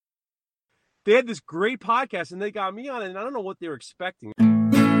they had this great podcast, and they got me on it, and I don't know what they were expecting.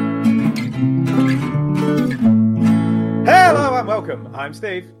 Hello and welcome. I'm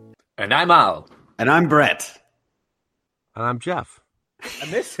Steve. And I'm Al. And I'm Brett. And I'm Jeff. And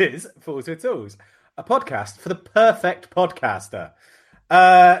this is Fools with Tools, a podcast for the perfect podcaster.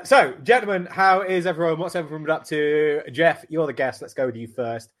 So, gentlemen, how is everyone? What's everyone been up to? Jeff, you're the guest. Let's go with you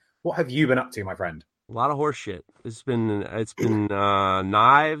first. What have you been up to, my friend? A lot of horse shit. It's been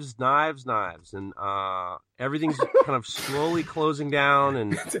knives, and everything's kind of slowly closing down,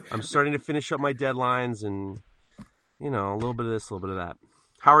 and I'm starting to finish up my deadlines, and a little bit of this, a little bit of that.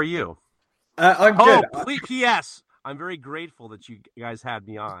 How are you? I'm good. P.S. I'm very grateful that you guys had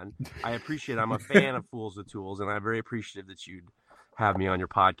me on. I appreciate it. I'm a fan of Fools with Tools, and I'm very appreciative that you'd have me on your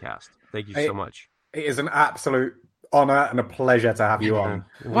podcast. Thank you so much. It is an absolute honor and a pleasure to have you on.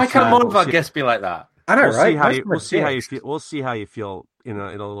 Why can't more of our guests be like that? I know, right? We'll see how you feel. We'll see how you feel in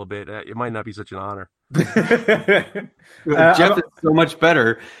a little bit. It might not be such an honor. Jeff is so much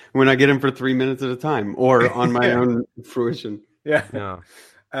better when I get him for 3 minutes at a time, or on my own fruition. Yeah.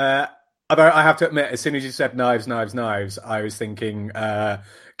 Although I have to admit, as soon as you said knives, I was thinking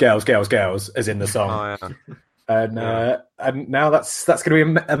girls, as in the song. Oh, yeah. And now that's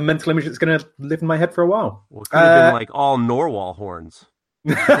going to be a mental image that's going to live in my head for a while. Well, it could have been like all Norwal horns.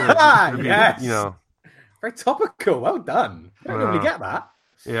 Yes. Very topical. Well done. I don't normally get that.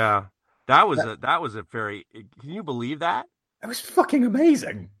 Yeah. That was a very. Can you believe that? It was fucking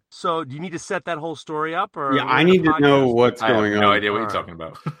amazing. So, do you need to set that whole story up, or I need to know what's going on. No idea what you're talking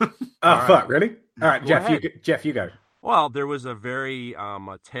about. Fuck, really? All right, Jeff, you go. Well, there was a very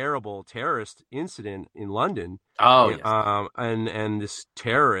a terrible terrorist incident in London. Oh, yes. And this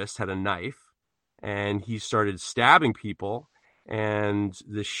terrorist had a knife, and he started stabbing people. And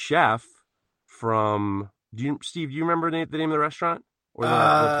the chef from Steve, do you remember the name of the restaurant or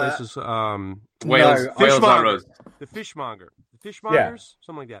the place is Wales Rose. The Fishmongers,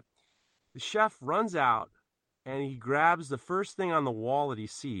 something like that. The chef runs out and he grabs the first thing on the wall that he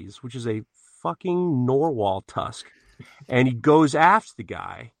sees, which is a fucking narwhal tusk, and he goes after the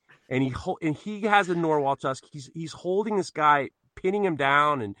guy. And he has a narwhal tusk. He's holding this guy, pinning him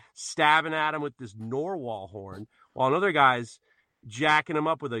down and stabbing at him with this narwhal horn, while another guy's jacking him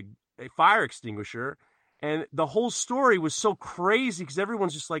up with a fire extinguisher. And the whole story was so crazy because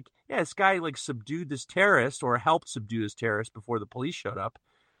everyone's just like, yeah, this guy like subdued this terrorist or helped subdue this terrorist before the police showed up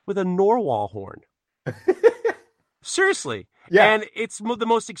with a narwhal horn. Seriously. Yeah. And it's the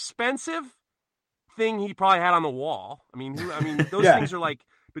most expensive thing he probably had on the wall. I mean, those things are like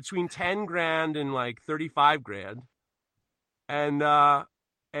between 10 grand and like 35 grand. And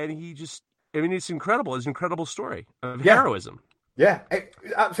he just, it's incredible. It's an incredible story of heroism. Yeah,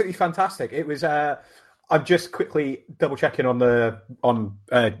 absolutely fantastic. It was. I'm just quickly double checking on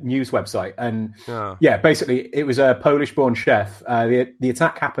news website, and basically it was a Polish-born chef. The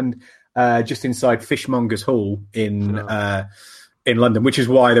attack happened just inside Fishmongers Hall in London, which is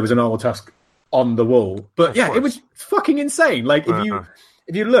why there was an narwhal tusk on the wall. But it was fucking insane. Like if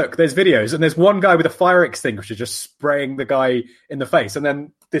you look, there's videos, and there's one guy with a fire extinguisher just spraying the guy in the face, and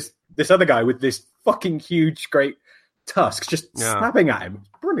then this other guy with this fucking huge, great tusks just snapping at him.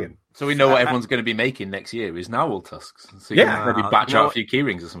 Brilliant. So we know what everyone's going to be making next year is narwhal tusks. So you can maybe batch out a few key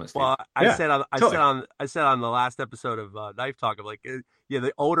rings or something. Well, I said on the last episode of Knife Talk, of like,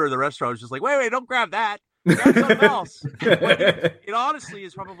 the owner of the restaurant was just like, wait, don't grab that. Grab something else. It honestly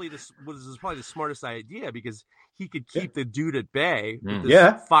is probably the smartest idea, because he could keep the dude at bay with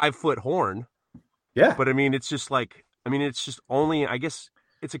this 5-foot horn. Yeah. But it's just like, it's just only, I guess.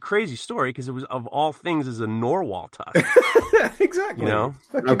 It's a crazy story because it was, of all things, is a narwhal tusk. Exactly.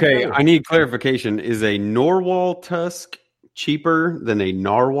 Okay, I need clarification. Is a narwhal tusk cheaper than a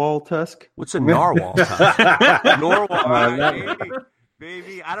narwhal tusk? What's a narwhal tusk? Narwhal,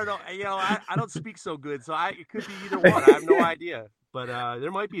 baby. I don't know. I don't speak so good, so it could be either one. I have no idea. But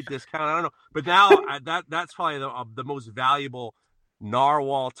there might be a discount. I don't know. But now that's probably the most valuable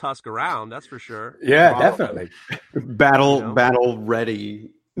narwhal tusk around, that's for sure. Yeah, probably. Definitely. Battle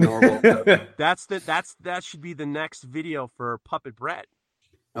ready narwhal tusk. That should be the next video for Puppet Brett.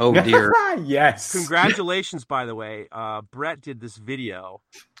 Oh dear. Yes. Congratulations, by the way. Brett did this video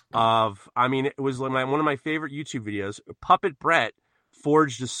of, it was one of my favorite YouTube videos. Puppet Brett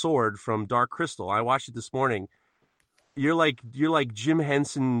forged a sword from Dark Crystal. I watched it this morning. You're like Jim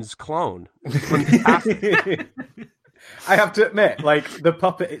Henson's clone. Fantastic. I have to admit, like, the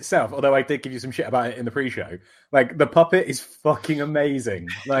puppet itself, although I did give you some shit about it in the pre-show, like, the puppet is fucking amazing.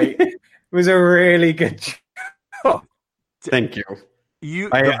 Like, it was a really good job. Thank you.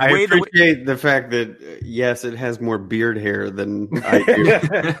 I appreciate the fact that, yes, it has more beard hair than I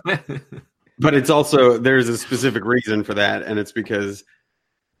do. But it's also, there's a specific reason for that, and it's because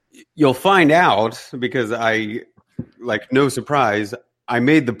you'll find out, because no surprise, I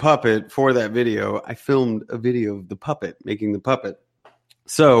made the puppet for that video. I filmed a video of the puppet, making the puppet.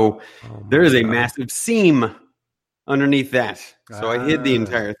 So there is a massive seam underneath that. So I hid the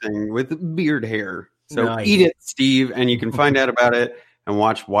entire thing with beard hair. So eat it, Steve, and you can find out about it and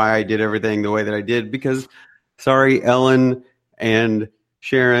watch why I did everything the way that I did. Because, sorry, Ellen and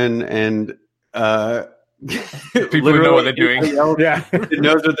Sharon and people who know what they're doing. It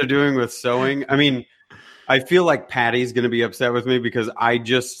knows what they're doing with sewing. I mean, I feel like Patty's going to be upset with me because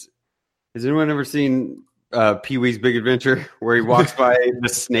has anyone ever seen Pee-wee's Big Adventure where he walks by the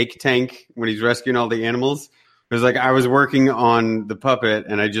snake tank when he's rescuing all the animals? It was like I was working on the puppet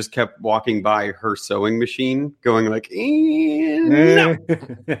and I just kept walking by her sewing machine going like, no.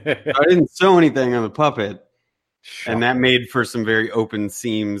 I didn't sew anything on the puppet. And that made for some very open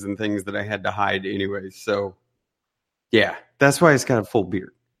seams and things that I had to hide anyway. So, yeah, that's why it's got a full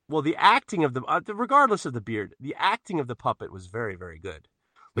beard. Well, the acting of regardless of the beard, the acting of the puppet was very, very good.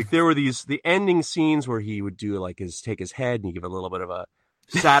 Like there were the ending scenes where he would do like take his head and he'd give a little bit of a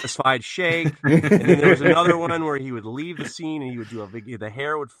satisfied shake. And then there was another one where he would leave the scene and he would do the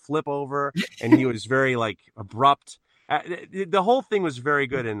hair would flip over and he was very like abrupt. The whole thing was very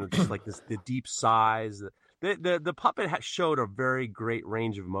good. And just like the deep sighs, the puppet showed a very great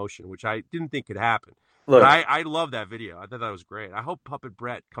range of motion, which I didn't think could happen. Look, I love that video. I thought that was great. I hope Puppet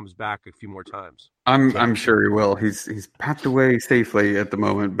Brett comes back a few more times. I'm sure he will. He's packed away safely at the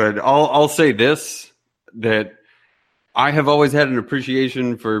moment. But I'll say this, that I have always had an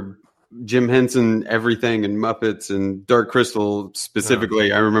appreciation for Jim Henson, everything, and Muppets and Dark Crystal specifically.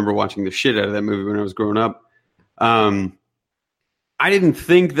 Yeah. I remember watching the shit out of that movie when I was growing up. I didn't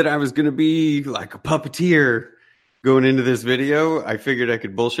think that I was going to be like a puppeteer going into this video. I figured I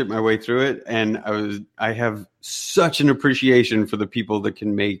could bullshit my way through it. And I have such an appreciation for the people that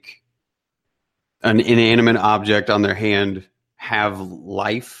can make an inanimate object on their hand have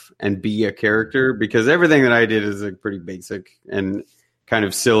life and be a character, because everything that I did is like pretty basic and kind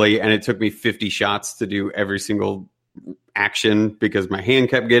of silly. And it took me 50 shots to do every single action because my hand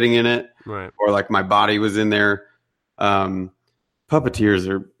kept getting in it, right? Or like my body was in there. Puppeteers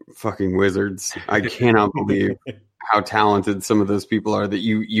are fucking wizards. I cannot believe how talented some of those people are, that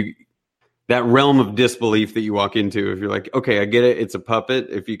you that realm of disbelief that you walk into. If you're like, okay, I get it, it's a puppet.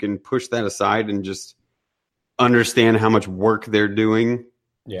 If you can push that aside and just understand how much work they're doing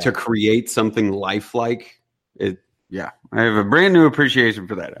to create something lifelike, I have a brand new appreciation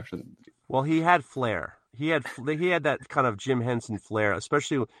for that after that. Well, he had flair. He had that kind of Jim Henson flair,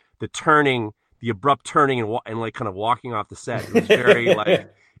 especially the abrupt turning and like kind of walking off the set. It was very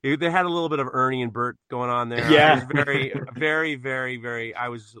like they had a little bit of Ernie and Bert going on there. Yeah, it was very, very, very, very. I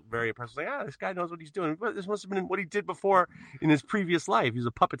was very impressed. I was like, this guy knows what he's doing. But this must have been what he did before in his previous life. He's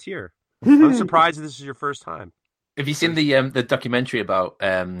a puppeteer. I'm surprised that this is your first time. Have you seen the documentary about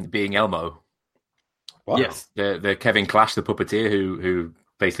being Elmo? Wow. Yes, the Kevin Clash, the puppeteer who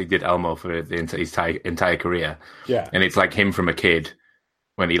basically did Elmo for his entire career. Yeah, and it's like him from a kid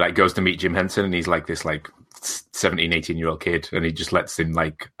when he like goes to meet Jim Henson, and he's like this like 17, 18-year-old kid, and he just lets him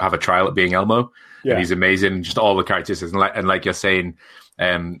like have a trial at being Elmo. Yeah, and he's amazing. Just all the characters, and like you're saying,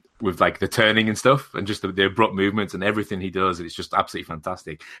 with like the turning and stuff, and just the abrupt movements and everything he does, it's just absolutely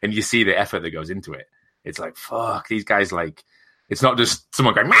fantastic. And you see the effort that goes into it. It's like, fuck, these guys, like, it's not just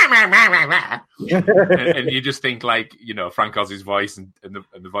someone going, mah, mah, mah, mah, mah. and you just think, like, you know, Frank Oz's voice and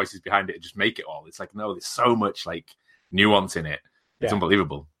the voices behind it just make it all. It's like, no, there's so much, like, nuance in it. It's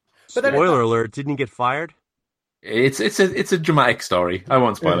unbelievable. But spoiler alert, didn't he get fired? It's a dramatic story. I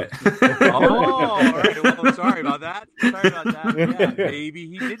won't spoil it. All right. Well, sorry about that. Yeah, maybe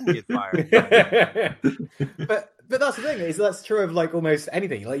he didn't get fired. But that's the thing, is that's true of like almost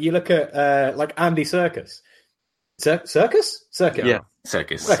anything. Like you look at like Andy Serkis. Circus? Yeah,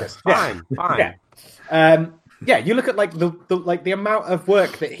 Circus. Fine. Yeah, you look at like the amount of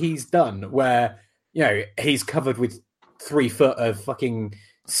work that he's done where, you know, he's covered with 3 foot of fucking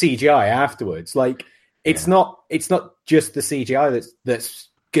CGI afterwards. Like it's not just the CGI that's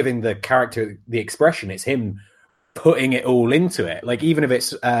giving the character the expression. It's him putting it all into it. Like even if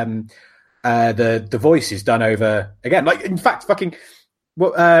it's the voice is done over again. Like in fact, fucking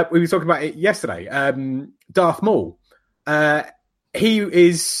what we were talking about it yesterday. Darth Maul. He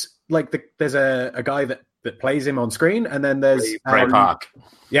is like there's a guy that plays him on screen, and then there's Bray Park.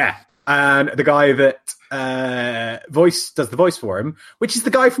 Yeah, and the guy that does the voice for him, which is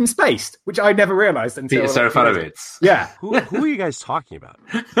the guy from Spaced, which I never realized until Peter Serafinowicz. Yeah. Who are you guys talking about?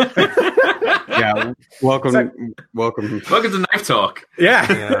 Yeah, welcome to Knife Talk. Yeah,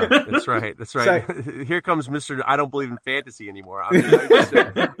 that's right. So, here comes Mr. I don't believe in fantasy anymore. I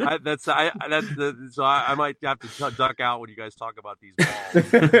might have to duck out when you guys talk about these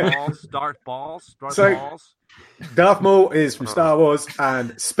balls. Darth Maul is from Star Wars,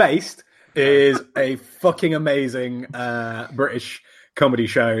 and Spaced is a fucking amazing British comedy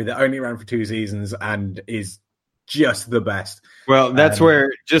show that only ran for 2 seasons and is just the best. Well, that's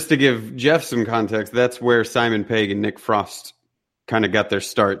where, just to give Jeff some context, that's where Simon Pegg and Nick Frost kind of got their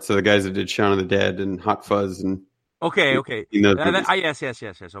start. So the guys that did Shaun of the Dead and Hot Fuzz and okay. Yes.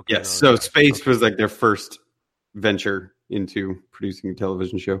 Okay. Yes. So Spaced was like their first venture into producing a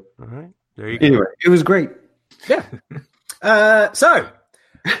television show. All right. There you go. Anyway, it was great. Yeah. So,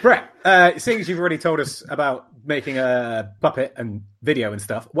 Brett, seeing as you've already told us about making a puppet and video and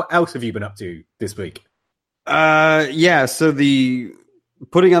stuff, what else have you been up to this week? So the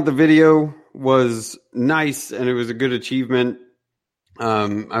putting out the video was nice and it was a good achievement.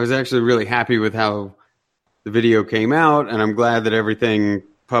 I was actually really happy with how the video came out, and I'm glad that everything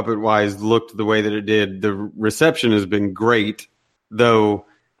puppet wise looked the way that it did. The reception has been great, though.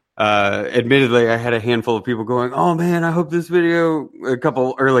 Admittedly, I had a handful of people going, "Oh man, I hope this video." A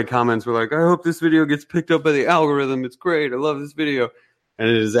couple early comments were like, "I hope this video gets picked up by the algorithm. It's great. I love this video," and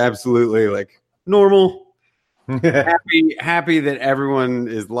it is absolutely like normal. happy that everyone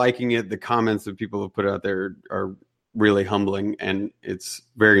is liking it. The comments that people have put out there are really humbling, and it's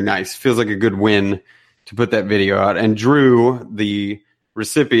very nice. Feels like a good win to put that video out. And Drew, the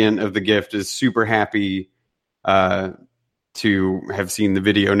recipient of the gift, is super happy to have seen the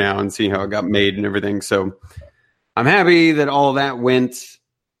video now and see how it got made and everything. So I'm happy that all that went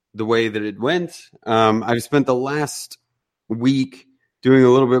the way that it went. I've spent the last week doing a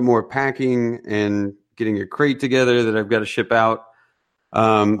little bit more packing and getting a crate together that I've got to ship out.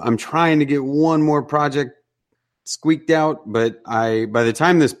 I'm trying to get one more project squeaked out, but by the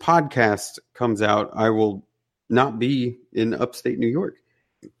time this podcast comes out, I will not be in upstate New York.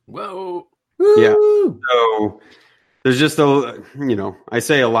 Whoa. Yeah. So there's just I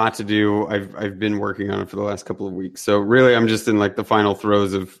say a lot to do. I've been working on it for the last couple of weeks. So really I'm just in like the final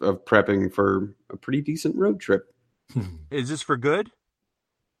throes of prepping for a pretty decent road trip. Is this for good?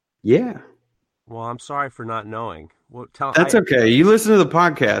 Yeah. Well, I'm sorry for not knowing. Well, That's okay. You listen to the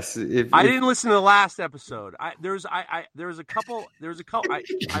podcast. I didn't listen to the last episode. There was a couple. You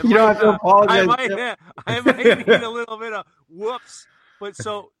don't have to apologize. I might need a little bit of whoops. But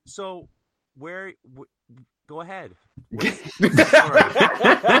so where? Go ahead. All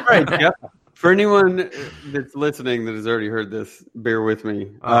right, Jeff. For anyone that's listening that has already heard this, bear with me.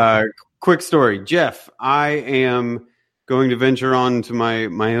 Quick story, Jeff. I am going to venture on to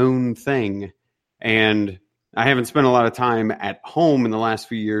my own thing. And I haven't spent a lot of time at home in the last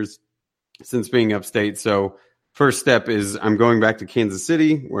few years since being upstate. So first step is I'm going back to Kansas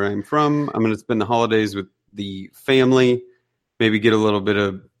City, where I'm from. I'm going to spend the holidays with the family, maybe get a little bit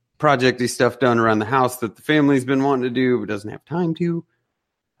of projecty stuff done around the house that the family's been wanting to do but doesn't have time to.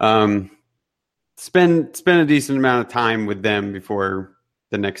 Spend a decent amount of time with them before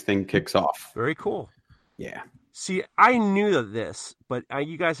the next thing kicks off. Very cool. Yeah. See, I knew of this, but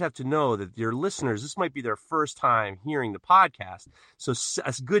you guys have to know that your listeners, this might be their first time hearing the podcast. So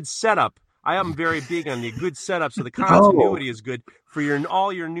a good setup. I am very big on the good setup, so the continuity is good for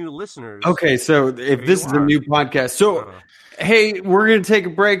all your new listeners. Okay, so if this is a new podcast, hey, we're going to take a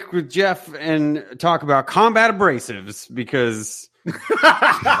break with Jeff and talk about combat abrasives because...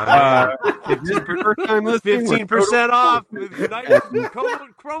 15% off with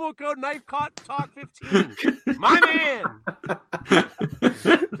promo code Knife Talk 15. My man,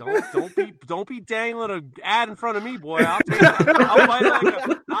 don't be dangling an ad in front of me, boy. I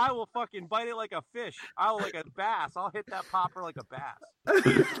will fucking bite it like a fish. Like a bass. I'll hit that popper like a bass.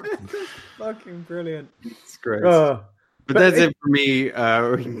 Fucking brilliant. It's great. But that's it for me.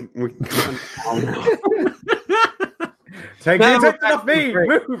 We Take it off me.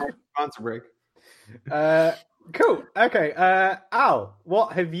 Sponsor break. Cool. Okay. Al,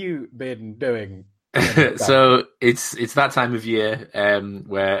 what have you been doing? So it's that time of year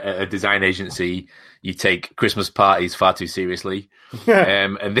where at a design agency you take Christmas parties far too seriously.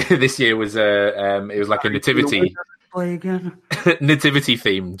 And this year was it was like a nativity themed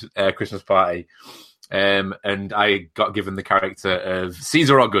Christmas party. And I got given the character of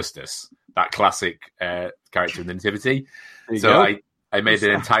Caesar Augustus, that classic character in the nativity. So I made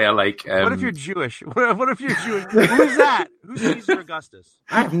an entire what if you're Jewish? What if you're Jewish? Who's that? Who's Caesar Augustus?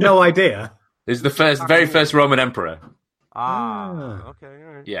 I have no idea. Is the very first Roman emperor. Okay, all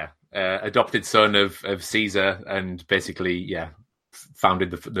right. Yeah, adopted son of Caesar, and basically,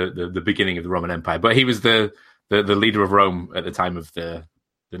 founded the beginning of the Roman Empire. But he was the leader of Rome at the time of the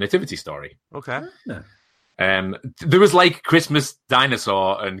Nativity story. Okay. There was like Christmas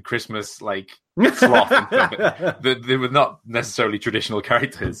dinosaur and Christmas like sloth and stuff. They were not necessarily traditional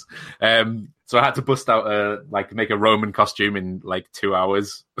characters. So I had to bust out make a Roman costume in like 2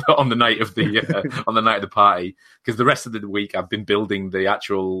 hours on the night of the party, because the rest of the week I've been building the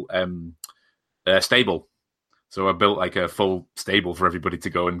actual stable. So I built like a full stable for everybody to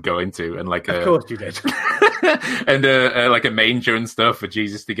go into, and like of course you did, and like a manger and stuff for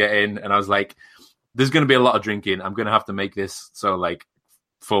Jesus to get in. And I was like, there's going to be a lot of drinking. I'm going to have to make this so like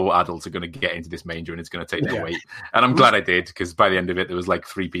full adults are going to get into this manger, and it's going to take their weight. And I'm glad I did, because by the end of it, there was like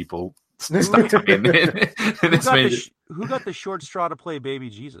 3 people stuck in this manger. Who got the short straw to play baby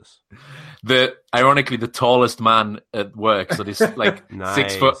Jesus? Ironically, the tallest man at work. So this like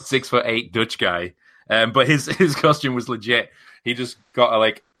nice. 6'8" Dutch guy. But his costume was legit. He just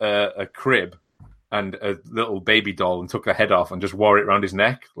got a crib and a little baby doll and took the head off and just wore it around his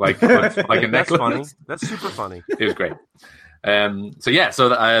neck like a necklace. That's funny. That's super funny. It was great.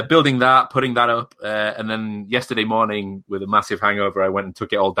 So building that, putting that up, and then yesterday morning with a massive hangover, I went and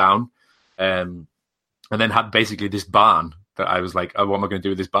took it all down, and then had basically this barn that I was like, oh, what am I going to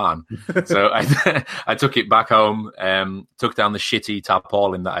do with this barn? So I took it back home, took down the shitty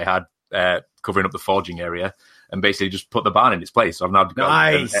tarpaulin that I had covering up the forging area, and basically just put the barn in its place. So I've now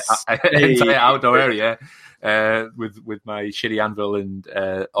got an entire outdoor area with my shitty anvil and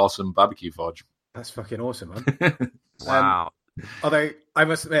awesome barbecue forge. That's fucking awesome, man. Wow. Although I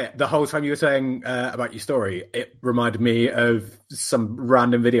must admit, the whole time you were saying about your story, it reminded me of some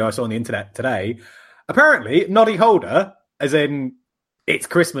random video I saw on the internet today. Apparently, Noddy Holder, as in it's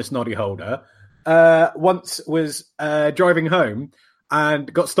Christmas Noddy Holder, once was driving home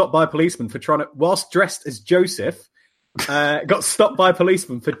and got stopped by a policeman for whilst dressed as Joseph, got stopped by a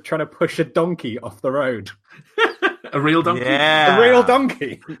policeman for trying to push a donkey off the road. A real donkey? Yeah. A real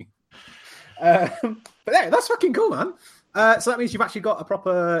donkey. But yeah, that's fucking cool, man. So that means you've actually got a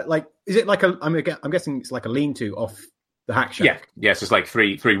proper, is it like I'm guessing it's like a lean-to off the hack shack? Yeah, so it's like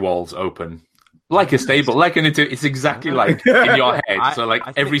three walls open. Like a stable, it's exactly like in your head. So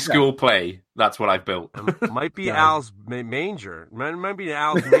I every school play, that's what I've built. It might be Al's manger. Might be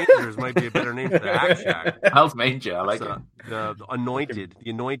Al's mangers might be a better name for the hack shack. Al's manger, I like it. The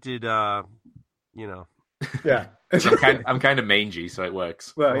anointed, Yeah. I'm kind of mangy, so it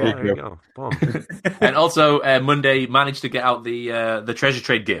works. Well, yeah. There you go. Boom. And also Monday managed to get out the treasure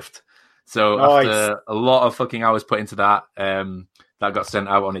trade gift. So after a lot of fucking hours put into that, that got sent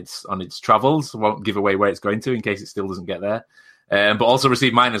out on its travels. Won't give away where it's going to in case it still doesn't get there. But also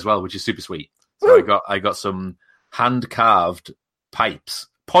received mine as well, which is super sweet. So I got some hand carved pipes.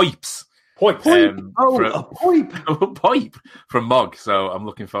 A pipe from Mog. So I'm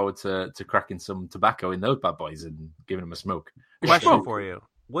looking forward to cracking some tobacco in those bad boys and giving them a smoke. Question for you: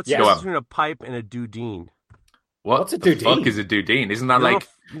 what's the difference between a pipe and a dudeen? What's a dudeen? Fuck is a dudeen? Isn't that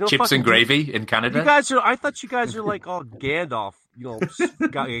chips and gravy in Canada? I thought you guys are like all Gandalf,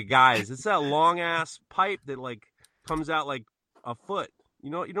 guys. It's that long ass pipe that comes out like a foot. You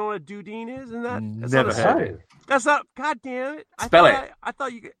know what a dudeen is? Isn't that? Never heard it. That's not. God damn it! Spell it. I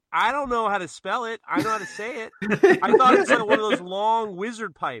thought you. I don't know how to spell it. I know how to say it. I thought it's like one of those long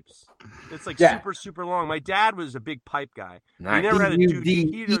wizard pipes. It's super, super long. My dad was a big pipe guy. Nice. He never had a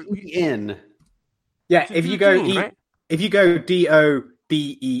D-U-D-E-N. Yeah, if you go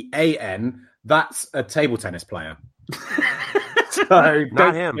DODEAN, that's a table tennis player. So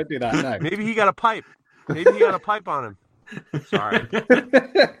not him. Don't do that. No. Maybe he got a pipe. Maybe he got a pipe on him. Sorry.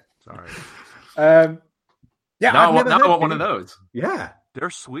 Yeah, I want one of those. Yeah, they're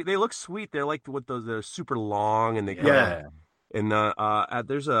sweet. They look sweet. They're like they're super long and they And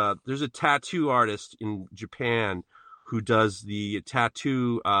there's a tattoo artist in Japan who does the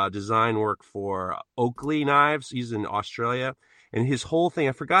tattoo design work for Oakley knives. He's in Australia, and his whole thing,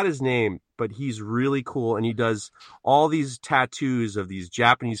 I forgot his name, but he's really cool, and he does all these tattoos of these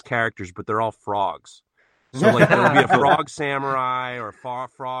Japanese characters, but they're all frogs. So there'll be a frog samurai or a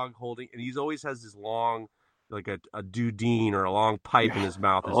frog holding, and he always has this long, like a dudeen or a long pipe in his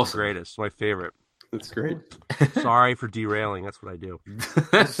mouth. It's awesome. The greatest. It's my favorite. That's great. Sorry for derailing. That's what I do.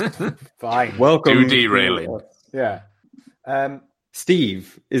 Fine. Welcome. Derailing. Yeah.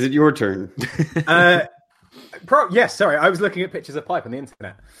 Steve, is it your turn? Yes, sorry. I was looking at pictures of pipe on the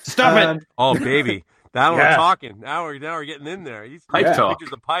internet. Stop it. Oh, baby. Now we're talking. Now we're getting in there. He's pipe talk.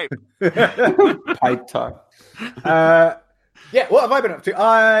 Pictures of pipe. Pipe talk. Yeah, what have I been up to?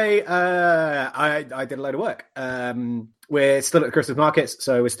 I did a load of work. We're still at the Christmas markets,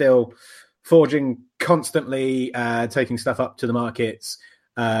 so we're still forging constantly, taking stuff up to the markets,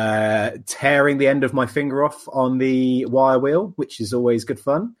 tearing the end of my finger off on the wire wheel, which is always good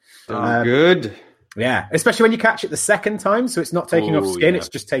fun. Good. Yeah, especially when you catch it the second time, so it's not taking off skin, it's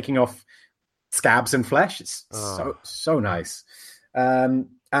just taking off scabs and flesh. It's so nice. And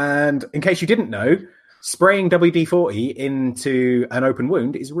in case you didn't know, spraying WD-40 into an open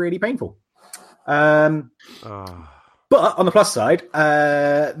wound is really painful. But on the plus side,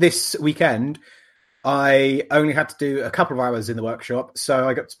 this weekend, I only had to do a couple of hours in the workshop, so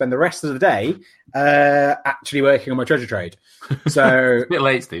I got to spend the rest of the day actually working on my treasure trade. So it's a bit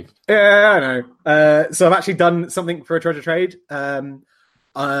late, Steve. Yeah, I know. So I've actually done something for a treasure trade. I'm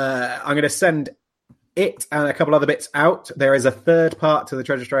going to send it and a couple other bits out. There is a third part to the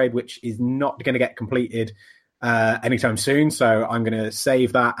treasure trade which is not going to get completed anytime soon, so I'm going to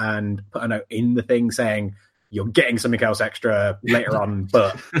save that and put a note in the thing saying you're getting something else extra later on,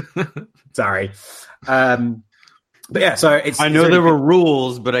 but sorry. But yeah, so I know there were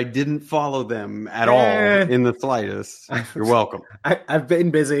rules, but I didn't follow them at all in the slightest. You're welcome. I've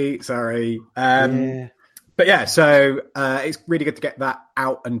been busy, sorry. But yeah, so it's really good to get that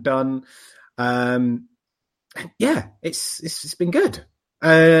out and done. Yeah, it's been good,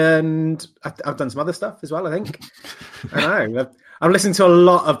 and I've done some other stuff as well. I think I know I've listened to a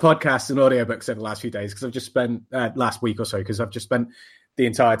lot of podcasts and audiobooks over the last few days because I've just spent last week or so because I've just spent the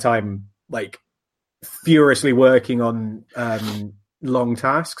entire time like furiously working on long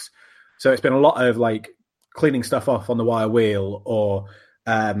tasks. So it's been a lot of like cleaning stuff off on the wire wheel, or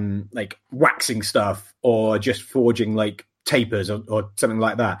like waxing stuff, or just forging like tapers or something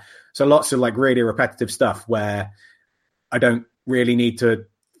like that. So lots of like really repetitive stuff where I don't really need to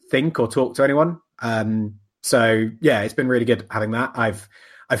think or talk to anyone. So yeah, it's been really good having that. I've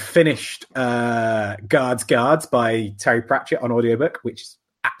finished Guards by Terry Pratchett on audiobook, which is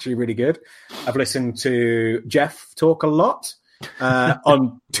actually really good. I've listened to Jeff talk a lot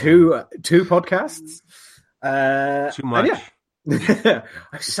on two podcasts. Too much. Yeah.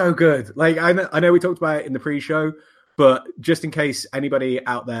 It's so good. Like I know we talked about it in the pre-show, but just in case anybody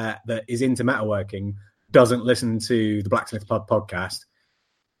out there that is into metalworking doesn't listen to the Blacksmith Pod podcast,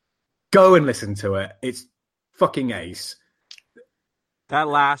 go and listen to it. It's fucking ace. That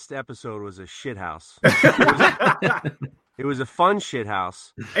last episode was a shithouse. It was a fun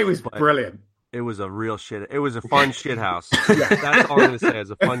shithouse. It was brilliant. It was a real shit. It was a fun shithouse. That's all I'm going to say. It's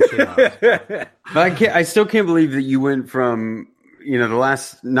a fun shithouse. But I still can't believe that you went from, the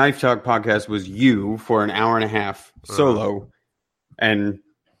last Knife Talk podcast was you for an hour and a half solo, and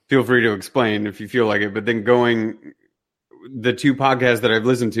feel free to explain if you feel like it. But then the two podcasts that I've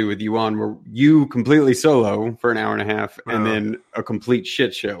listened to with you on were you completely solo for an hour and a half, and then a complete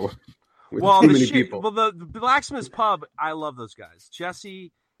shit show with too many people. Well, the Blacksmith's Pub, I love those guys.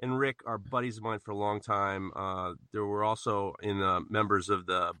 Jesse and Rick are buddies of mine for a long time. There were also members of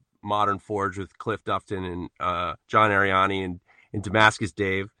the Modern Forge with Cliff Dufton and John Ariani and Damascus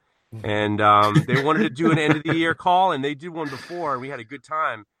Dave. And they wanted to do an end of the year call, and they did one before, and we had a good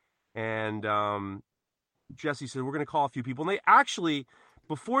time. And Jesse said, we're going to call a few people. And they actually,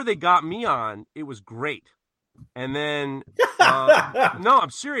 before they got me on, it was great. And then, no, I'm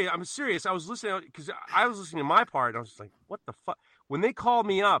serious. I was listening because I was listening to my part, and I was just like, what the fuck? When they called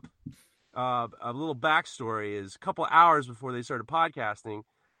me up, a little backstory is a couple of hours before they started podcasting,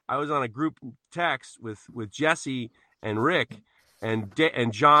 I was on a group text with Jesse and Rick and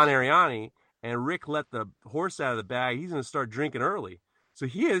John Ariani, and Rick let the horse out of the bag. He's going to start drinking early. So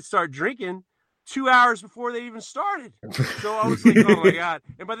he had to start drinking 2 hours before they even started. So I was like, oh my God.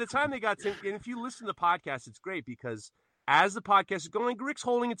 And by the time they got to, and if you listen to the podcast, it's great because as the podcast is going, Rick's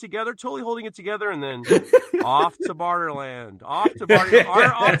holding it together, totally holding it together, and then off to Barterland.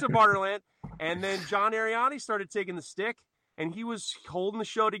 And then John Ariani started taking the stick, and he was holding the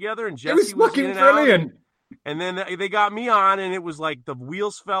show together, and Jesse was fucking brilliant. And then they got me on, and it was like the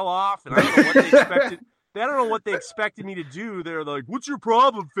wheels fell off, and I don't know what they expected. I don't know what they expected me to do. They're like, "What's your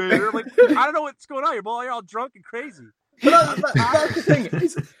problem, Fader?" Like, I don't know what's going on. You're all drunk and crazy. But that's the thing.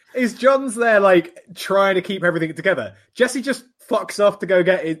 Is John's there like trying to keep everything together? Jesse just fucks off to go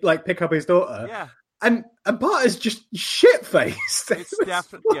pick up his daughter. Yeah. And Barter's just shit faced. It's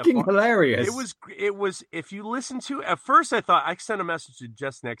definitely fucking hilarious. It was. If you listen to, at first I thought I sent a message to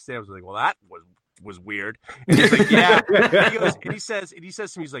Jess next day. I was like, "Well, that was weird." And he's like, "Yeah." And he says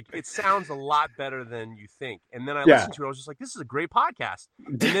to me, he's like, "It sounds a lot better than you think." And then I listened to it. I was just like, "This is a great podcast."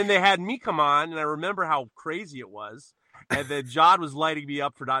 And then they had me come on, and I remember how crazy it was. and then John was lighting me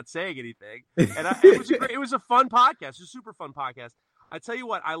up for not saying anything. And it was a fun podcast. It was a super fun podcast. I tell you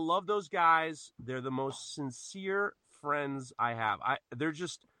what, I love those guys. They're the most sincere friends I have. They're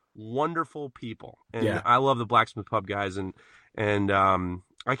just wonderful people, and I love the Blacksmith Pub guys, and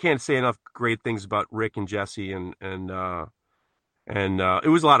I can't say enough great things about Rick and Jesse, and it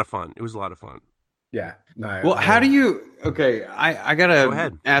was a lot of fun. Yeah. No. Well, how do you? Okay, I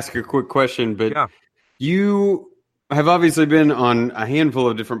gotta ask a quick question, but you have obviously been on a handful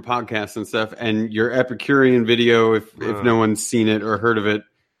of different podcasts and stuff, and your Epicurean video, if no one's seen it or heard of it,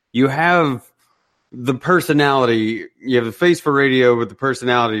 you have the personality. You have the face for radio with the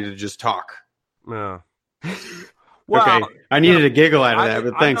personality to just talk. Yeah. Well, okay, I needed a giggle out of that,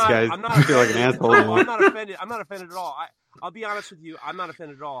 but thanks, guys. I feel like an asshole. I'm not offended. I'm not offended at all. I'll be honest with you. I'm not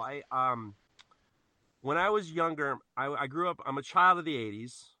offended at all. When I was younger, I grew up. I'm a child of the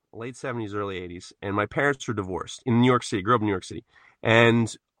 '80s, late '70s, early '80s, and my parents were divorced in New York City. Grew up in New York City,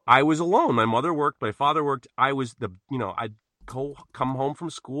 and I was alone. My mother worked. My father worked. I was I'd come home from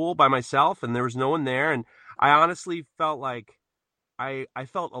school by myself, and there was no one there, and I honestly felt like I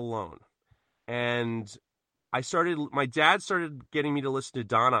felt alone, and my dad started getting me to listen to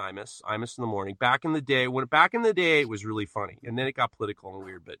Don Imus in the Morning. Back in the day, it was really funny. And then it got political and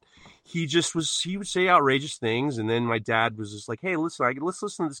weird, but he would say outrageous things. And then my dad was just like, hey, let's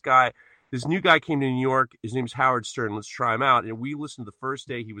listen to this guy. This new guy came to New York. His name's Howard Stern. Let's try him out. And we listened the first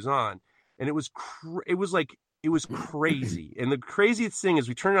day he was on, and it was crazy. And the craziest thing is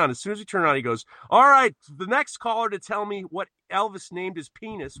we turn it on. As soon as we turn it on, he goes, all right, the next caller to tell me what Elvis named his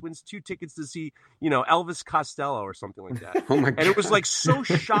penis wins 2 tickets to see, Elvis Costello or something like that. Oh my God. And it was like so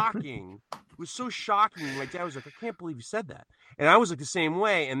shocking. It was so shocking. My dad was like, I can't believe you said that. And I was like the same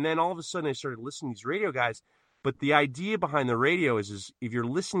way. And then all of a sudden I started listening to these radio guys. But the idea behind the radio is if you're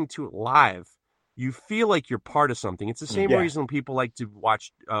listening to it live, you feel like you're part of something. It's the same reason people like to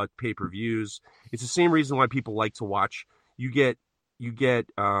watch pay-per-views. It's the same reason why people like to watch. You get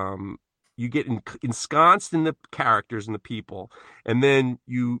ensconced in the characters and the people, and then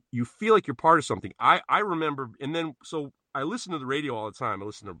you feel like you're part of something. I remember, and then so I listen to the radio all the time. I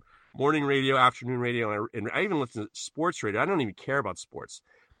listen to morning radio, afternoon radio, and I even listen to sports radio. I don't even care about sports,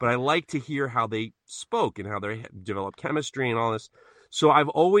 but I like to hear how they spoke and how they developed chemistry and all this. So I've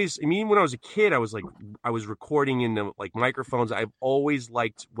always, even when I was a kid, I was recording in the microphones. I've always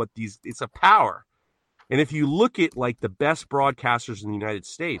liked it's a power. And if you look at the best broadcasters in the United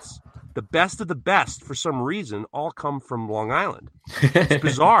States, the best of the best, for some reason, all come from Long Island. It's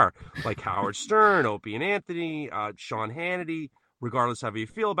bizarre. Like Howard Stern, Opie and Anthony, Sean Hannity, regardless how you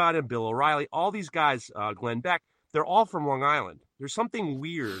feel about him, Bill O'Reilly, all these guys, Glenn Beck, they're all from Long Island. There's something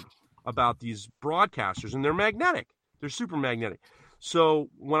weird about these broadcasters, and they're magnetic. They're super magnetic. So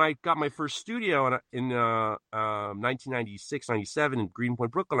when I got my first studio in 1996, 97 in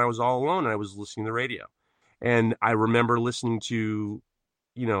Greenpoint, Brooklyn, I was all alone and I was listening to the radio. And I remember listening to,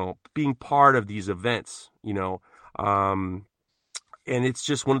 being part of these events, and it's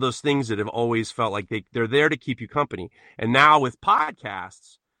just one of those things that have always felt like they're there to keep you company. And now with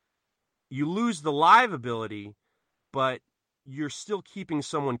podcasts, you lose the live ability, but you're still keeping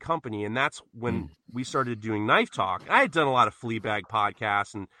someone company. And that's when we started doing Knife Talk. I had done a lot of Fleabag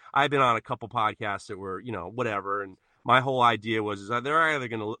podcasts, and I've been on a couple podcasts that were, whatever. And my whole idea was they're either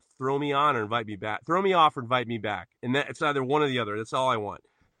going to throw me on or invite me back, throw me off or invite me back. And it's either one or the other. That's all I want.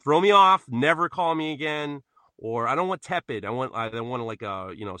 Throw me off, never call me again. Or I don't want tepid. I want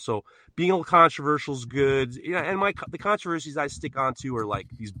so being a little controversial is good. And the controversies I stick onto are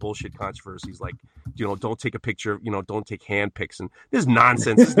these bullshit controversies, don't take a picture, don't take hand pics, and this is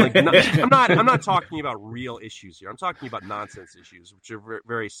nonsense. It's I'm not talking about real issues here. I'm talking about nonsense issues, which are very,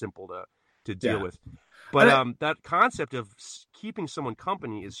 very simple to deal with. But that concept of keeping someone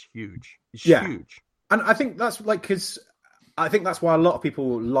company is huge. It's huge. And I think that's because I think that's why a lot of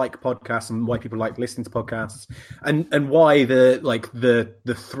people like podcasts and why people like listening to podcasts, and why the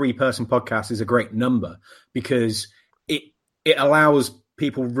 3-person podcast is a great number, because it allows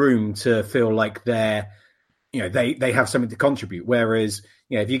people room to feel like they have something to contribute. Whereas,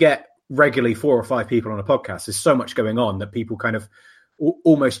 if you get regularly 4 or 5 people on a podcast, there's so much going on that people kind of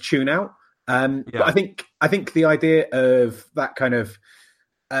almost tune out. But I think the idea of that kind of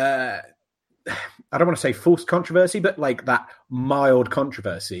I don't want to say false controversy, but that mild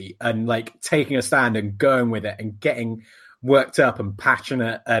controversy, and taking a stand and going with it and getting worked up and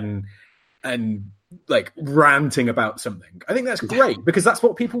passionate and ranting about something. I think that's great, because that's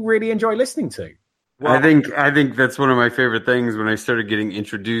what people really enjoy listening to. Well, I think that's one of my favorite things when I started getting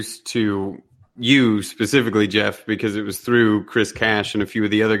introduced to you specifically, Jeff, because it was through Chris Cash and a few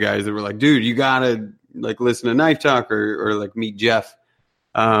of the other guys that were like, dude, you gotta like listen to Knife Talk or like meet Jeff,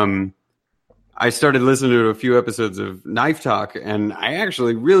 I started listening to a few episodes of Knife Talk, and I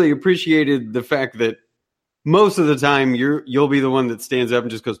actually really appreciated the fact that most of the time you'll be the one that stands up and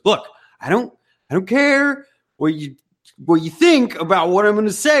just goes, "Look, I don't care what you think about what I'm going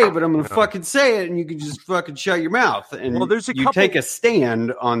to say, but I'm going to fucking say it, and you can just fucking shut your mouth." And you take a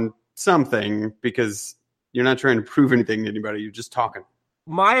stand on something because you're not trying to prove anything to anybody. You're just talking.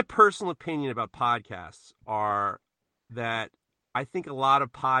 My personal opinion about podcasts are that I think a lot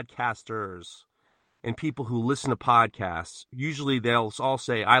of podcasters and people who listen to podcasts, usually they'll all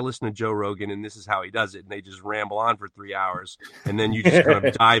say, I listen to Joe Rogan and this is how he does it. And they just ramble on for 3 hours and then you just kind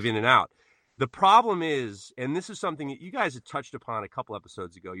of dive in and out. The problem is, and this is something that you guys had touched upon a couple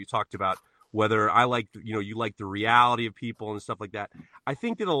episodes ago, you talked about whether I like, you like the reality of people and stuff like that. I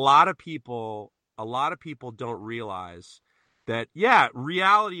think that a lot of people don't realize that, yeah,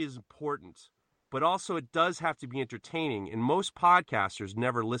 reality is important, but also it does have to be entertaining. And most podcasters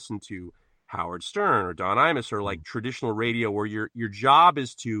never listen to Howard Stern or Don Imus or like traditional radio where your job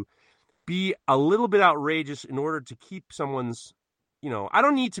is to be a little bit outrageous in order to keep someone's, I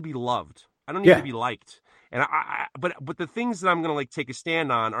don't need to be loved. I don't need to be liked. And but the things that I'm going to like take a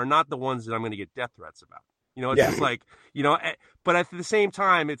stand on are not the ones that I'm going to get death threats about. It's just like, but at the same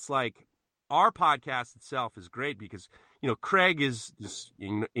time, it's like our podcast itself is great because, Craig is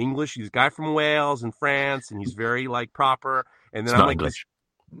English. He's a guy from Wales and France, and he's very like proper. And then I'm like, English.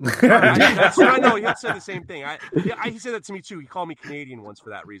 That's what I know. He said the same thing. He said that to me too. He called me Canadian once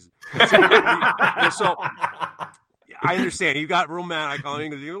for that reason. So I understand. He got real mad. I call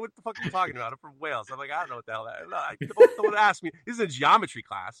him English. What the fuck are you talking about? I'm from Wales. I'm like, I don't know what the hell that is. Don't ask me. This is a geometry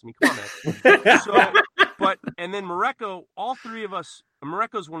class. I mean, come on, man. And then Mareko, all three of us,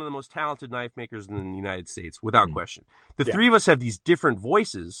 Mareko's one of the most talented knife makers in the United States, without question. The three of us have these different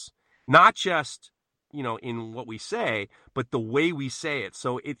voices, not just in what we say, but the way we say it.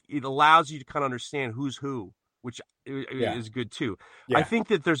 So it allows you to kind of understand who's who, which is good too. Yeah. I think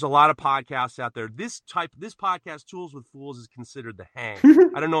that there's a lot of podcasts out there. This podcast, Tools with Fools, is considered the hang.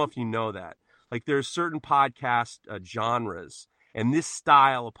 I don't know if you know that. Like there's certain podcast genres, and this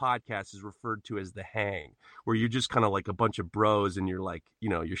style of podcast is referred to as the hang, where you're just kind of like a bunch of bros and you're like,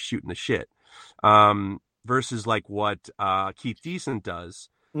 you're shooting the shit. Versus like what Keith Decent does,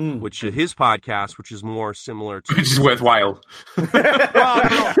 which his podcast, which is more similar to, which is worthwhile.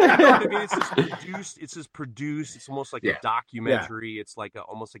 I mean, it's just produced. It's almost like a documentary. It's like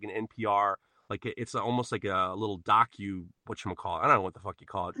almost like an NPR. Like it's almost like a little whatchamacallit. I don't know what the fuck you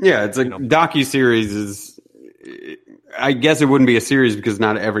call it. Yeah, it's a docu-series is. I guess it wouldn't be a series because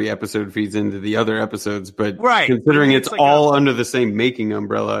not every episode feeds into the other episodes. But considering it's like all under the same making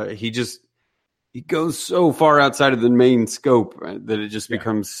umbrella, he goes so far outside of the main scope that it just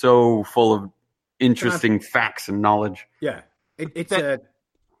becomes so full of interesting facts and knowledge. Yeah.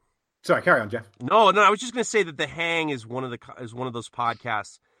 Sorry, carry on, Jeff. No, I was just going to say that The Hang is one of those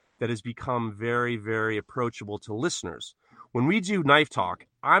podcasts that has become very, very approachable to listeners. When we do Knife Talk,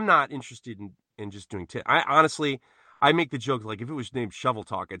 I'm not interested in just doing I make the joke, like if it was named Shovel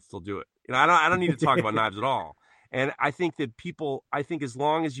Talk, I'd still do it. I don't need to talk about knives at all. And I think that as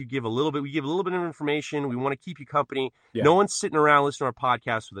long as we give a little bit of information, we want to keep you company. Yeah. No one's sitting around listening to our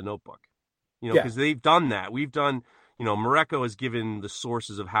podcast with a notebook, because they've done that. We've done, Mareko has given the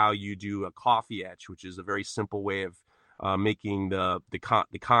sources of how you do a coffee etch, which is a very simple way of making the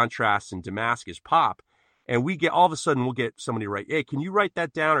contrast in Damascus pop. And we'll get somebody write, hey, can you write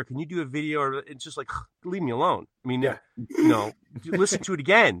that down? Or can you do a video? Or it's just like, leave me alone. I mean, listen to it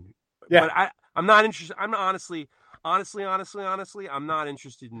again. Yeah. But I'm not interested. I'm honestly, I'm not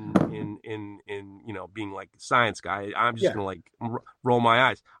interested in being like the science guy. I'm just gonna like roll my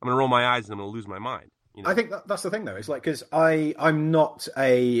eyes. I'm gonna roll my eyes and I'm gonna lose my mind. I think that's the thing though. It's like because I'm not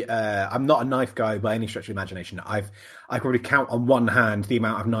a knife guy by any stretch of the imagination. I could probably count on one hand the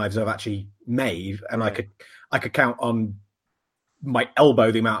amount of knives I've actually made, and I could count on my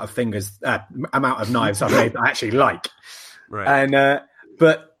elbow the amount of knives I've made that I actually like. Right. And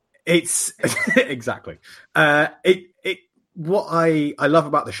but. It's exactly what I love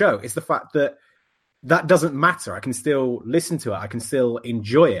about the show is the fact that doesn't matter. I can still listen to it. I can still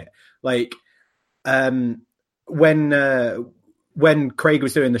enjoy it. Like when Craig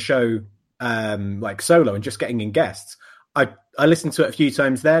was doing the show like solo and just getting in guests, I listened to it a few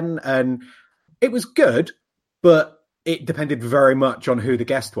times then, and it was good, but it depended very much on who the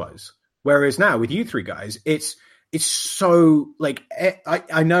guest was. Whereas now with you three guys, it's so like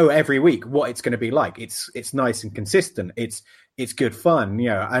I know every week what it's going to be like. It's nice and consistent. It's good fun,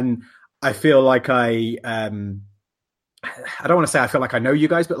 and I feel like I don't want to say I feel like I know you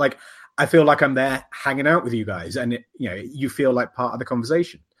guys, but like I feel like I'm there hanging out with you guys, and you feel like part of the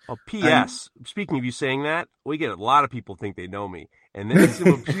conversation. Oh, P.S. Speaking of you saying that, we get a lot of people think they know me, and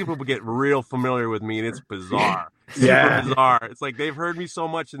then people get real familiar with me, and it's bizarre. Super bizarre. It's like they've heard me so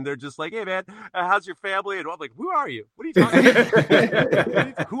much, and they're just like, "Hey, man, how's your family?" And I'm like, "Who are you? What are you talking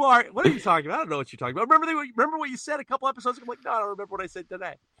about? What are you talking about? I don't know what you're talking about. Remember what you said a couple episodes ago?" I'm like, "No, I don't remember what I said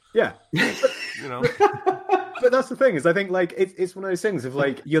today." Yeah, but that's the thing is, I think like it's one of those things of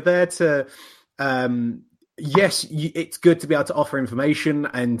like you're there to. Yes, it's good to be able to offer information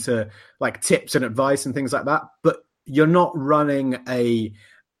and to like tips and advice and things like that, but you're not running a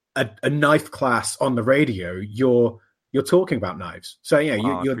knife class on the radio. You're talking about knives, so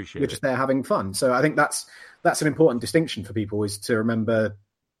you're just there having fun. So I think that's an important distinction for people, is to remember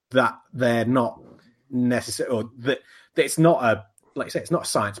that they're not necessarily, or that it's not a, like I say, it's not a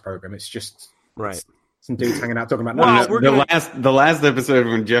science program. It's just right. Some dudes hanging out talking about the last episode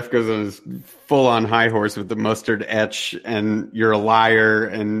when Jeff goes on his full on high horse with the mustard etch and you're a liar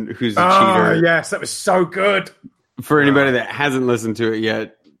and who's a cheater. Yes, that was so good. For anybody that hasn't listened to it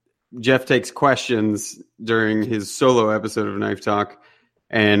yet, Jeff takes questions during his solo episode of Knife Talk,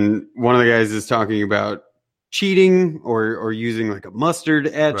 and one of the guys is talking about cheating or using like a mustard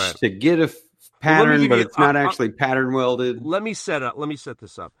etch to get a pattern, but it's not actually pattern welded. Let me set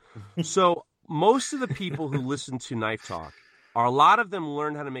this up. So most of the people who listen to Knife Talk a lot of them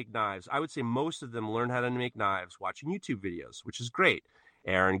learn how to make knives. I would say most of them learn how to make knives watching YouTube videos, which is great.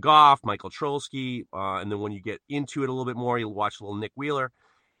 Aaron Goff, Michael Trolsky, and then when you get into it a little bit more, you'll watch a little Nick Wheeler.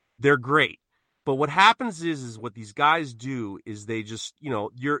 They're great. But what happens is what these guys do is they just, you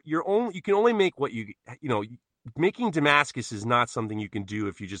can only make what making Damascus is not something you can do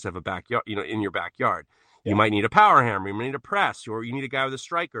if you just have a backyard, in your backyard. Yeah. You might need a power hammer, you might need a press, or you need a guy with a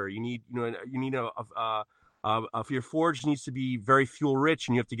striker. You need, if your forge needs to be very fuel rich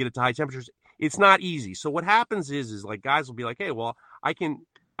and you have to get it to high temperatures. It's not easy. So what happens is like guys will be like, hey, well, I can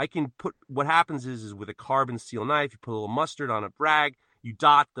put, what happens is with a carbon steel knife, you put a little mustard on a rag, you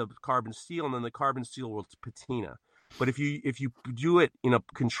dot the carbon steel, and then the carbon steel will patina. But if you do it in a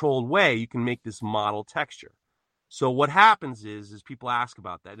controlled way, you can make this model texture. So what happens is people ask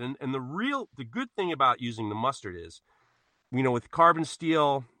about that. And the good thing about using the mustard is, with carbon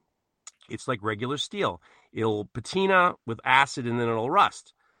steel, it's like regular steel. It'll patina with acid and then it'll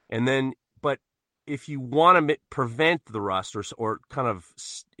rust. And then, but if you want to prevent the rust or kind of,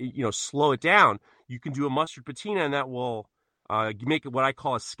 slow it down, you can do a mustard patina, and that will make it what I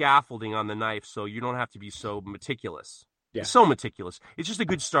call a scaffolding on the knife, so you don't have to be so meticulous. Yeah. So meticulous. It's just a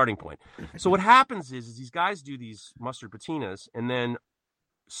good starting point. So what happens is these guys do these mustard patinas, and then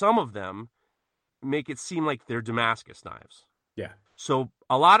some of them make it seem like they're Damascus knives. Yeah. So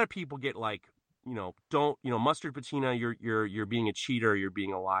a lot of people get like, mustard patina, you're being a cheater, you're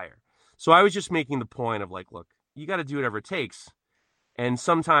being a liar. So I was just making the point of like, look, you got to do whatever it takes. And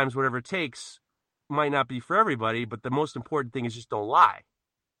sometimes whatever it takes might not be for everybody, but the most important thing is just don't lie.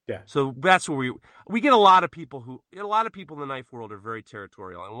 Yeah. So that's where we get a lot of people in the knife world are very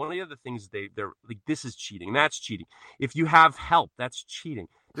territorial. And one of the other things they're like, this is cheating, that's cheating. If you have help, that's cheating.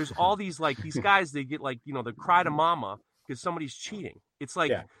 There's all these these guys, they get they cry to mama because somebody's cheating. It's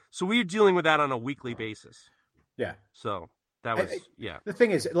like, So we're dealing with that on a weekly basis. Yeah. So that was, The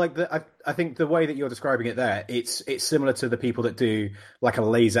thing is, I think the way that you're describing it there, it's similar to the people that do like a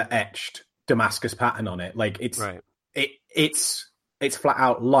laser etched Damascus pattern on it. Like it's right. It's flat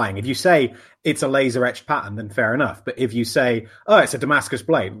out lying. If you say it's a laser etched pattern, then fair enough. But if you say, oh, it's a Damascus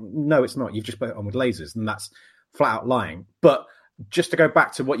blade, no, it's not. You've just put it on with lasers, and that's flat out lying. But just to go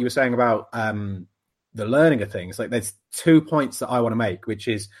back to what you were saying about the learning of things, there's 2 points that I want to make, which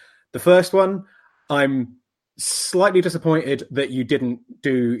is the first one, I'm slightly disappointed that you didn't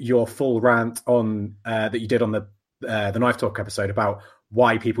do your full rant on that you did on the Knife Talk episode about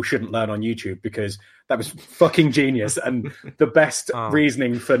why people shouldn't learn on YouTube, because that was fucking genius and the best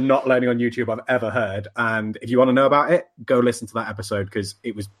reasoning for not learning on YouTube I've ever heard. And if you want to know about it, go listen to that episode because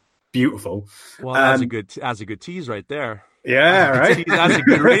it was beautiful. Well, that's a good tease right there. Yeah, right. That's a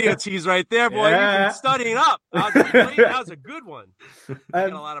good radio tease right there, boy. Yeah. You've been studying up. That was a good one. I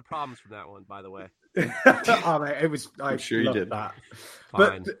got a lot of problems from that one, by the way. Mate, I'm sure you did that.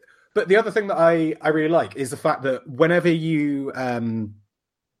 Fine. But the other thing that I really like is the fact that whenever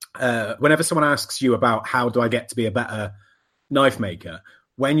someone asks you about how do I get to be a better knife maker,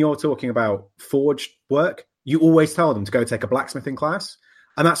 when you're talking about forged work, you always tell them to go take a blacksmithing class.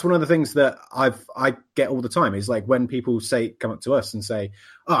 And that's one of the things that I get all the time is like when people come up to us and say,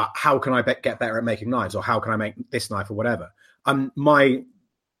 how can I get better at making knives, or how can I make this knife or whatever? My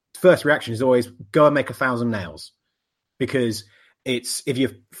first reaction is always go and make 1,000 nails, because it's if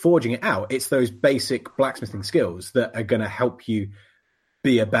you're forging it out, it's those basic blacksmithing skills that are going to help you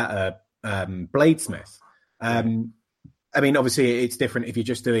be a better bladesmith. I mean, obviously, it's different if you're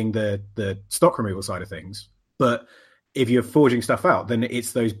just doing the stock removal side of things. But if you're forging stuff out, then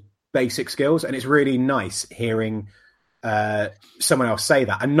it's those basic skills, and it's really nice hearing someone else say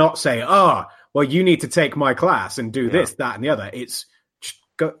that and not say, "Oh, well, you need to take my class and do this, that, and the other." It's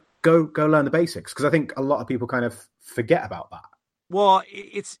go learn the basics, because I think a lot of people kind of forget about that. Well,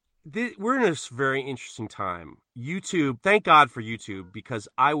 we're in a very interesting time. YouTube, thank God for YouTube, because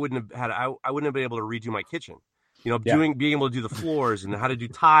I wouldn't have been able to redo my kitchen. Being able to do the floors and how to do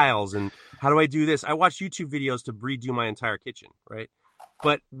tiles and how do I do this. I watch YouTube videos to redo my entire kitchen, right?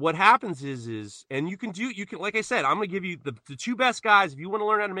 But what happens is, and you can, like I said, I'm going to give you the two best guys. If you want to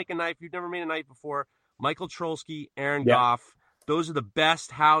learn how to make a knife, you've never made a knife before, Michael Trolsky, Aaron Goff. Those are the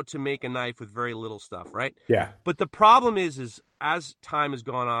best how to make a knife with very little stuff, right? Yeah. But the problem is as time has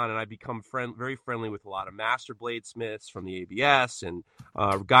gone on and I become very friendly with a lot of master bladesmiths from the ABS and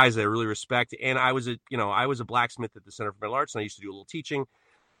guys that I really respect. And I was a blacksmith at the Center for Metal Arts, and I used to do a little teaching.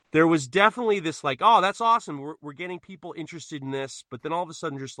 There was definitely this like, oh, that's awesome. We're getting people interested in this. But then all of a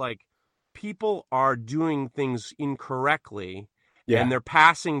sudden, just like people are doing things incorrectly and they're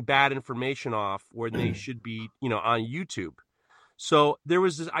passing bad information off where they should be, on YouTube. So there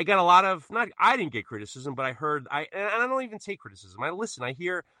was this, I got a lot of, I didn't get criticism, but I heard, and I don't even take criticism. I listen, I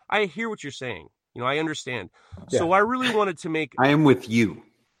hear what you're saying. I understand. Yeah. So I really wanted to make. I am with you.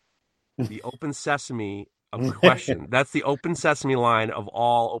 The open sesame of the question. That's the open sesame line of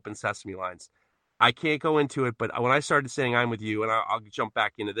all open sesame lines. I can't go into it, but when I started saying I'm with you, and I'll jump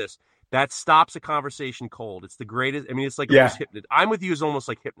back into this, that stops a conversation cold. It's the greatest. I mean, it's like almost I'm with you is almost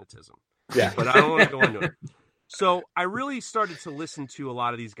like hypnotism. Yeah. But I don't want to go into it. So I really started to listen to a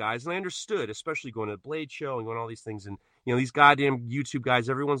lot of these guys, and I understood, especially going to the Blade Show and going to all these things. And, these goddamn YouTube guys,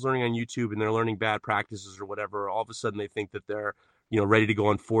 everyone's learning on YouTube, and they're learning bad practices or whatever. All of a sudden they think that they're, ready to go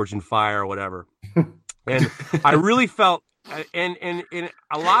on Forge and Fire or whatever. And I really felt, and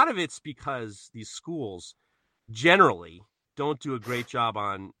a lot of it's because these schools generally don't do a great job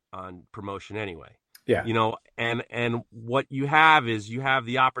on promotion anyway. Yeah. And what you have is you have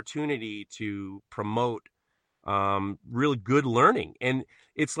the opportunity to promote really good learning. And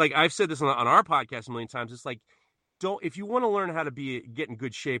it's like, I've said this on our podcast a million times. It's like, if you want to learn how to get in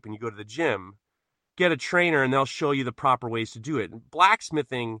good shape and you go to the gym, get a trainer and they'll show you the proper ways to do it. And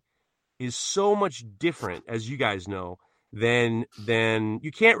blacksmithing is so much different, as you guys know, than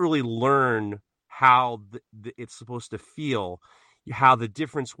you can't really learn how it's supposed to feel, how the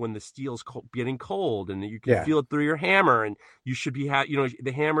difference when the steel's getting cold, and you can feel it through your hammer, and you should be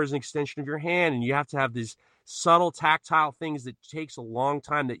the hammer is an extension of your hand, and you have to have these subtle tactile things that takes a long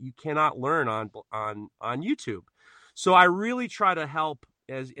time that you cannot learn on YouTube. So I really try to help,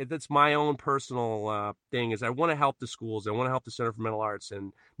 as that's my own personal thing, is I want to help the schools. I want to help the Center for Metal Arts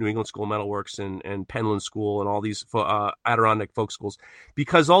and New England School of Metal Works and Penland School and all these Adirondack folk schools,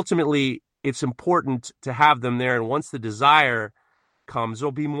 because ultimately it's important to have them there. And once the desire comes,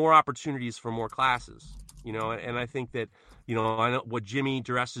 there'll be more opportunities for more classes, and I think that, I know what Jimmy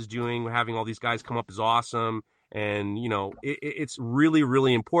Duress is doing, having all these guys come up is awesome. And, it's really,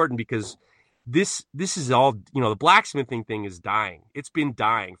 really important, because this is all, the blacksmithing thing is dying. It's been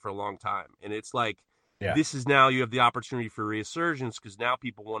dying for a long time. And it's like, this is now you have the opportunity for resurgence, because now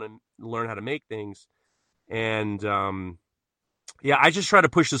people want to learn how to make things. And, I just try to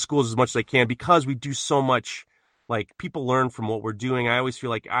push the schools as much as I can, because we do so much. Like, people learn from what we're doing. I always feel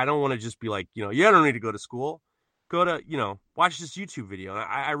like I don't want to just be like, you don't need to go to school. Go to, watch this YouTube video.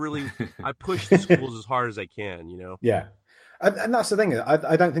 I really, I push the schools as hard as I can, Yeah. And that's the thing.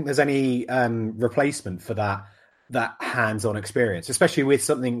 I don't think there's any replacement for that hands-on experience, especially with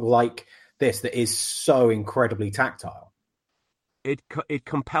something like this that is so incredibly tactile. It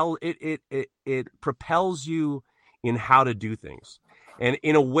propels you in how to do things, and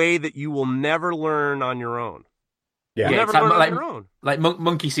in a way that you will never learn on your own. Yeah, it's like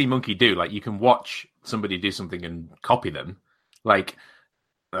monkey see, monkey do. Like, you can watch somebody do something and copy them. Like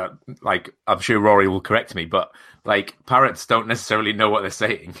I'm sure Rory will correct me, but like, parrots don't necessarily know what they're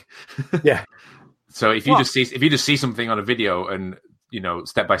saying. Yeah. So if you just see something on a video and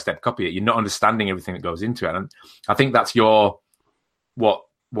step by step copy it, you're not understanding everything that goes into it. And I think that's what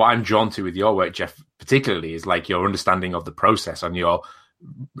I'm drawn to with your work, Jeff, particularly, is like your understanding of the process and your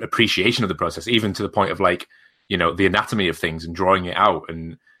appreciation of the process, even to the point of like, the anatomy of things and drawing it out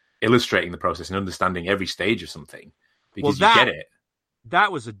and illustrating the process and understanding every stage of something, because you get it.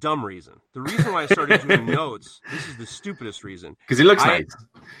 That was a dumb reason. The reason why I started doing notes, this is the stupidest reason. Because it looks nice.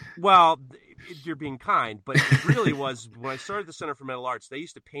 Well, you're being kind, but it really was when I started the Center for Metal Arts. They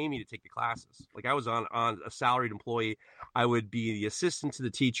used to pay me to take the classes. Like I was on a salaried employee. I would be the assistant to the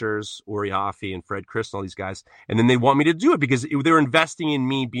teachers, Uri Haffi and Fred Chris and all these guys, and then they want me to do it because they were investing in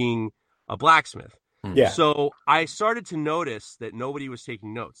me being a blacksmith. Yeah. So I started to notice that nobody was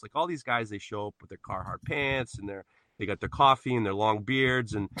taking notes. Like all these guys, they show up with their Carhartt pants and they got their coffee and their long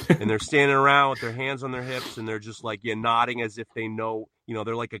beards and they're standing around with their hands on their hips and they're just like nodding as if they know,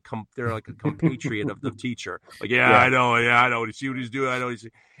 they're like a compatriot of the teacher. Like, I know. See what he's doing. I know he's.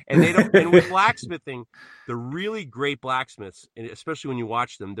 And they don't. And with blacksmithing, the really great blacksmiths, and especially when you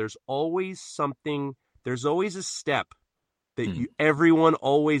watch them, there's always something. There's always a step that everyone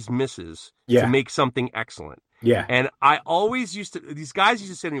always misses to make something excellent. Yeah. And I always these guys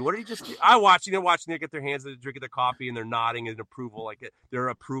used to say to me, what did he just do? I watch, they're watching, they get their hands, they're drinking their coffee and they're nodding in approval, like they're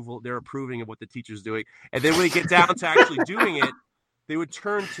approving of what the teacher's doing. And then when they get down to actually doing it, they would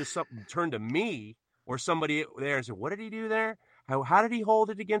turn to me or somebody there and say, what did he do there? How did he hold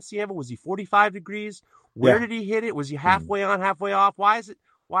it against the anvil? Was he 45 degrees? Where did he hit it? Was he halfway on, halfway off? Why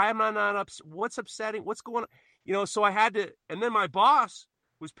am I not upset? What's upsetting? What's going on? So I had to, and then my boss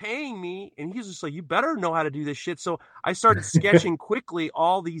was paying me and he's just like, you better know how to do this shit. So I started sketching quickly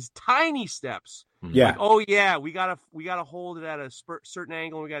all these tiny steps. Yeah. Like, we gotta hold it at a certain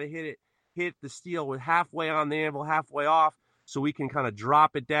angle. And we gotta hit the steel with halfway on the anvil, halfway off. So we can kind of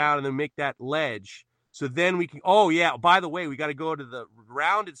drop it down and then make that ledge. So then we can, by the way, we got to go to the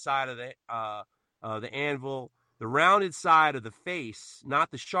rounded side of the anvil, the rounded side of the face, not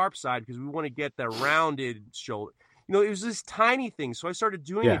the sharp side, because we want to get the rounded shoulder. It was this tiny thing. So I started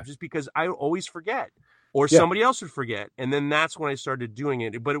doing it just because I always forget or somebody else would forget. And then that's when I started doing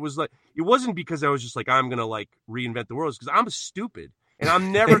it. But it wasn't because I was just like, I'm going to like reinvent the world. It's because I'm stupid and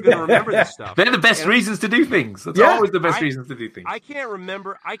I'm never going to remember this stuff. They're the best reasons to do things. That's always the best reasons to do things. I can't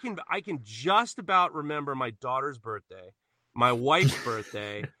remember. I can just about remember my daughter's birthday, my wife's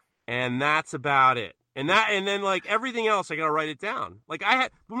birthday, and that's about it. And then like everything else, I gotta write it down. Like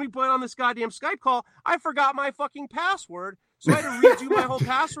when we put on this goddamn Skype call, I forgot my fucking password, so I had to redo my whole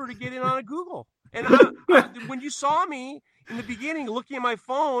password to get in on a Google. And when you saw me in the beginning looking at my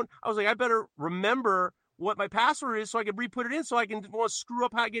phone, I was like, I better remember what my password is so I can re-put it in, so I can screw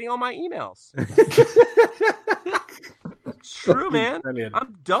up getting all my emails. It's true, man. Brilliant.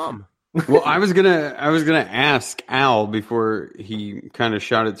 I'm dumb. Well, I was gonna ask Al before he kind of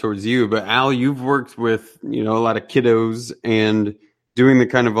shot it towards you, but Al, you've worked with a lot of kiddos and doing the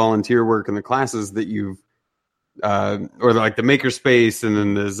kind of volunteer work in the classes that you've or like the makerspace and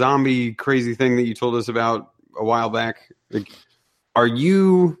then the zombie crazy thing that you told us about a while back. Like,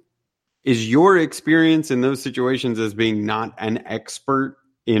 is your experience in those situations as being not an expert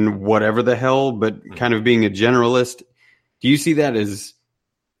in whatever the hell, but kind of being a generalist? Do you see that as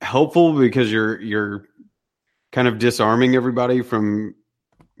helpful because you're kind of disarming everybody from,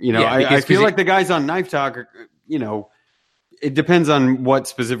 I feel like the guys on Knife Talk are, it depends on what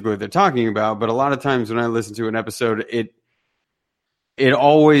specifically they're talking about, but a lot of times when I listen to an episode, it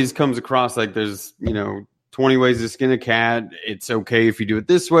always comes across like there's, 20 ways to skin a cat. It's okay if you do it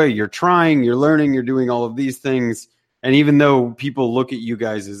this way. You're trying, you're learning, you're doing all of these things. And even though people look at you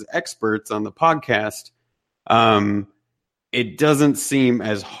guys as experts on the podcast, it doesn't seem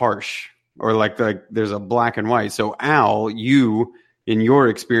as harsh or like there's a black and white. So Al, you, in your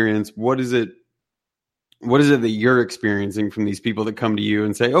experience, what is it that you're experiencing from these people that come to you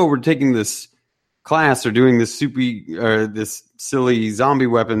and say, oh, we're taking this class or doing this this silly zombie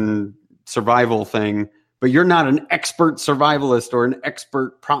weapon survival thing, but you're not an expert survivalist or an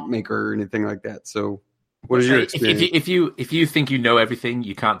expert prop maker or anything like that. So what is your experience? If you think you know everything,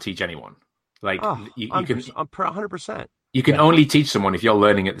 you can't teach anyone. Like you can 100%. You can only teach someone if you're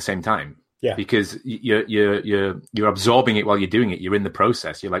learning at the same time. Yeah. Because you're absorbing it while you're doing it. You're in the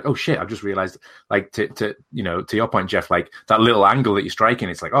process. You're like, oh shit, I've just realized, like to your point, Jeff, like that little angle that you're striking,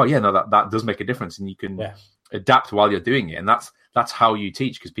 it's like, oh yeah, no, that does make a difference, and you can adapt while you're doing it. And that's how you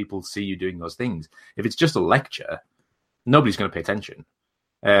teach, because people see you doing those things. If it's just a lecture, nobody's going to pay attention.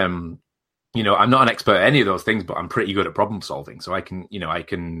 I'm not an expert at any of those things, but I'm pretty good at problem solving. So I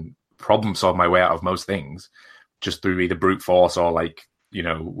can problem solve my way out of most things just through either brute force or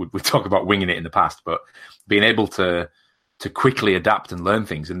we talk about winging it in the past, but being able to quickly adapt and learn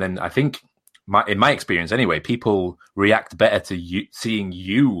things. And then I think in my experience anyway, people react better to seeing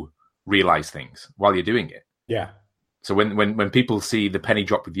you realize things while you're doing it. Yeah. So when people see the penny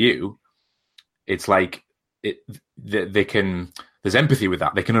drop with you, it's like there's empathy with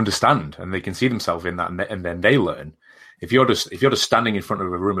that. They can understand and they can see themselves in that, and then they learn. If you're just standing in front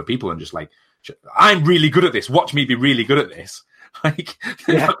of a room of people and just like, I'm really good at this, watch me be really good at this, Like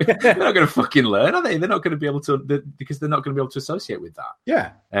they're not going to fucking learn, are they? They're not going to be able to because they're not going to be able to associate with that.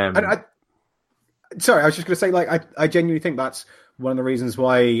 Yeah. Sorry, I was just going to say, like, I genuinely think that's one of the reasons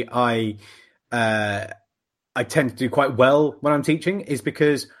why I tend to do quite well when I'm teaching is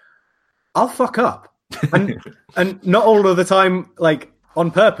because I'll fuck up, and not all of the time, like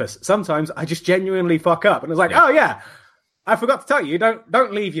on purpose. Sometimes I just genuinely fuck up, and it's like, oh yeah, I forgot to tell you,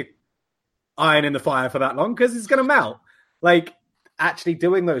 don't leave your iron in the fire for that long because it's going to melt. Like actually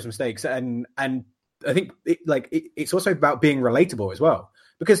doing those mistakes, and I think it's also about being relatable as well,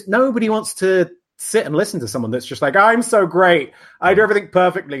 because nobody wants to sit and listen to someone that's just like, I'm so great, I do everything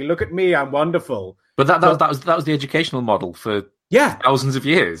perfectly, look at me, I'm wonderful. But that was the educational model for thousands of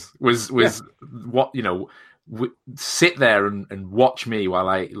years. Was what sit there and watch me while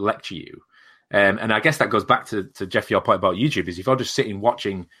I lecture you. And I guess that goes back to Jeff, your point about YouTube, is if you're just sitting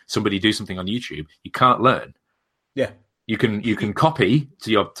watching somebody do something on YouTube, you can't learn. Yeah. You can copy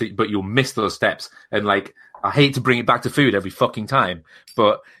but you'll miss those steps. And like, I hate to bring it back to food every fucking time,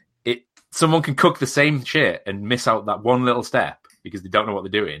 but someone can cook the same shit and miss out that one little step because they don't know what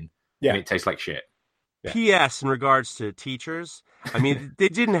they're doing. Yeah. And it tastes like shit. Yeah. P.S. in regards to teachers, I mean, they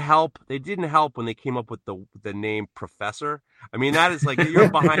didn't help. They didn't help when they came up with the name professor. I mean, that is like, you're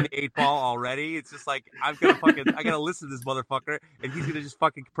behind the 8 ball already. It's just like, I gotta listen to this motherfucker, and he's gonna just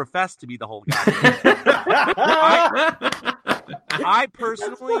fucking profess to be the whole guy. I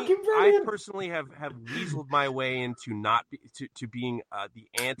personally have weaseled my way into not to being the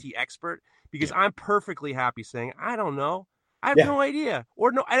anti-expert, because I'm perfectly happy saying I don't know, I have no idea,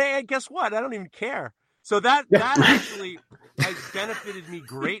 or no. And guess what? I don't even care. So that actually has benefited me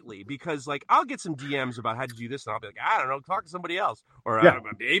greatly, because like I'll get some DMs about how to do this, and I'll be like, I don't know, talk to somebody else, or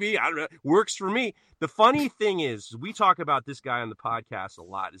maybe I don't know, works for me. The funny thing is, we talk about this guy on the podcast a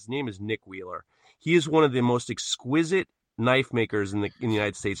lot. His name is Nick Wheeler. He is one of the most exquisite knife makers in the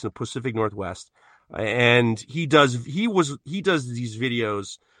United States, in the Pacific Northwest, and he does these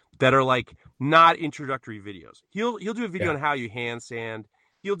videos that are like not introductory videos. He'll do a video on how you hand sand.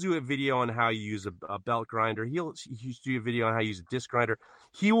 He'll do a video on how you use a belt grinder. He'll do a video on how you use a disc grinder.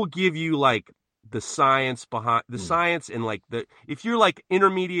 He will give you like the science behind the science, and like if you're like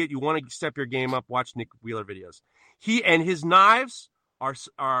intermediate, you want to step your game up, watch Nick Wheeler videos. His knives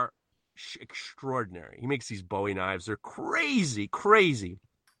are extraordinary. He makes these Bowie knives. They're crazy.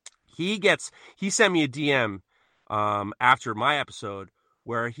 He sent me a DM after my episode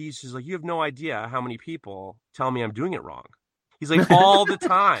where he's just like, you have no idea how many people tell me I'm doing it wrong. He's like, all the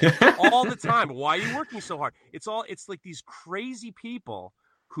time. Why are you working so hard? It's like these crazy people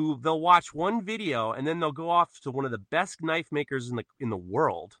who they'll watch one video and then they'll go off to one of the best knife makers in the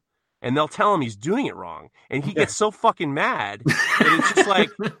world, and they'll tell him he's doing it wrong. And he gets so fucking mad. And it's just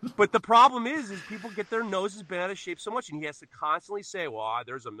like, but the problem is people get their noses bent out of shape so much, and he has to constantly say, well,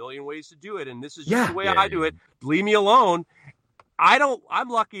 there's a million ways to do it, and this is just the way I do it. Leave me alone. I'm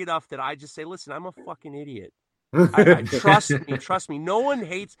lucky enough that I just say, listen, I'm a fucking idiot. I trust me. No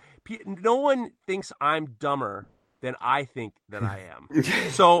one thinks I'm dumber than I think that I am.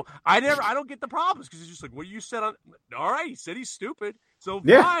 So I don't get the problems, because it's just like, what you said on, all right, he said he's stupid. So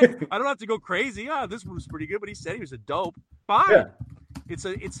fine. I don't have to go crazy. This was pretty good, but he said he was a dope. Fine. Yeah. It's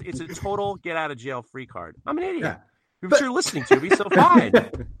a total get out of jail free card. I'm an idiot. But you're listening to me, so fine.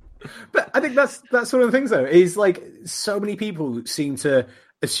 But I think that's one of the things, though, is like so many people seem to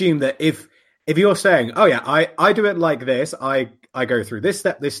assume that if you're saying, oh yeah, I do it like this, I go through this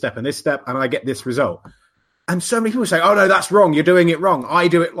step, and this step, and I get this result. And so many people say, oh no, that's wrong. You're doing it wrong. I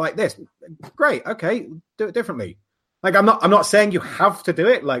do it like this. Great. Okay. Do it differently. Like, I'm not saying you have to do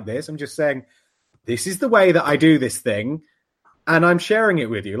it like this. I'm just saying, this is the way that I do this thing, and I'm sharing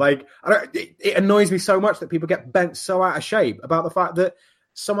it with you. Like, it annoys me so much that people get bent so out of shape about the fact that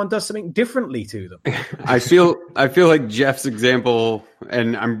someone does something differently to them. I feel like Jeff's example,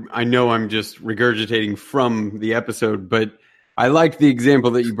 and I know I'm just regurgitating from the episode, but I liked the example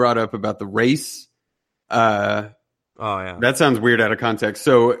that you brought up about the race. That sounds weird out of context.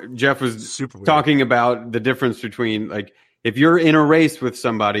 So Jeff was talking about the difference between, like, if you're in a race with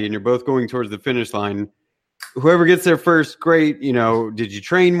somebody and you're both going towards the finish line, whoever gets there first, great. Did you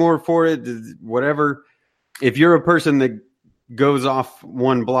train more for it? Whatever. If you're a person that goes off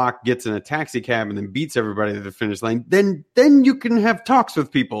one block, gets in a taxi cab, and then beats everybody to the finish line, then you can have talks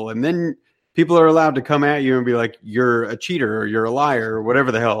with people, and then people are allowed to come at you and be like, you're a cheater or you're a liar or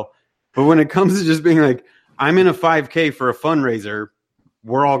whatever the hell. But when it comes to just being like, I'm in a 5K for a fundraiser,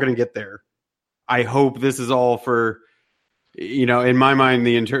 we're all going to get there. I hope this is all for, in my mind,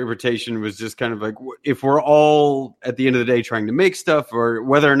 the interpretation was just kind of like, if we're all at the end of the day trying to make stuff, or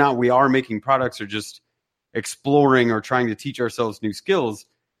whether or not we are making products or just exploring or trying to teach ourselves new skills,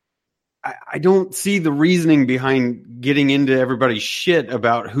 I don't see the reasoning behind getting into everybody's shit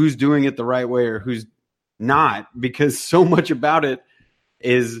about who's doing it the right way or who's not, because so much about it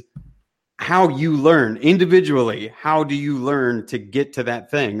is how you learn individually. How do you learn to get to that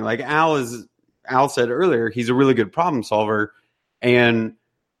thing? Like Al said earlier, he's a really good problem solver. And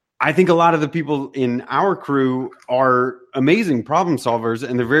I think a lot of the people in our crew are amazing problem solvers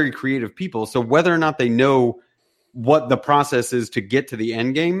and they're very creative people. So whether or not they know what the process is to get to the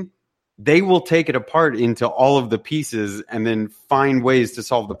end game, they will take it apart into all of the pieces and then find ways to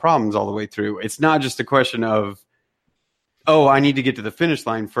solve the problems all the way through. It's not just a question of, oh, I need to get to the finish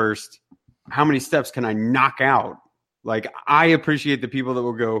line first. How many steps can I knock out? Like, I appreciate the people that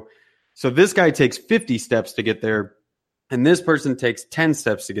will go, so this guy takes 50 steps to get there, and this person takes 10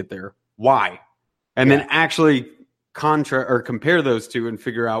 steps to get there. Why? And then actually compare those two and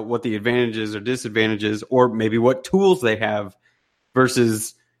figure out what the advantages or disadvantages, or maybe what tools they have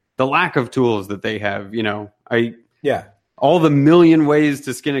versus the lack of tools that they have. All the million ways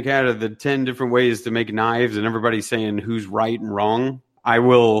to skin a cat, or the 10 different ways to make knives, and everybody's saying who's right and wrong. I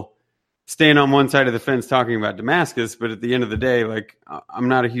will stand on one side of the fence talking about Damascus, but at the end of the day, like, I'm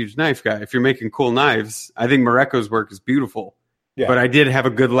not a huge knife guy. If you're making cool knives, I think Mareko's work is beautiful. Yeah. But I did have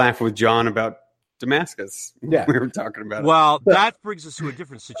a good laugh with John about Damascus. Yeah. We were talking about it. That brings us to a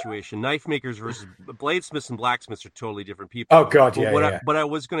different situation. Knife makers versus bladesmiths and blacksmiths are totally different people. Oh, God, yeah. What I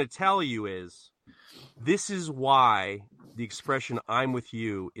was going to tell you is, this is why the expression "I'm with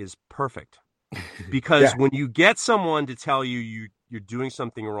you" is perfect. Because when you get someone to tell you you're doing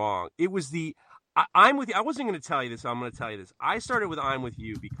something wrong, it was I'm with you. I wasn't going to tell you this. I'm going to tell you this. I started with "I'm with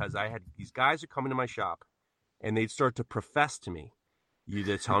you" because I had these guys who come into my shop and they'd start to profess to me, you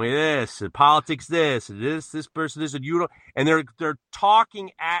just tell me this, and politics this, and this person this, and you don't, and they're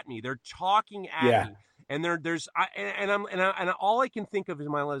talking at me. They're talking at me. And I'm all I can think of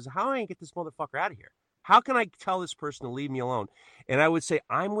in my life is, how am I going to get this motherfucker out of here? How can I tell this person to leave me alone? And I would say,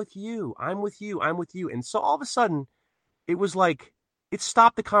 I'm with you. I'm with you. I'm with you. And so all of a sudden, it was like, it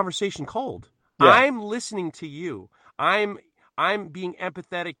stopped the conversation cold. Yeah. I'm listening to you. I'm being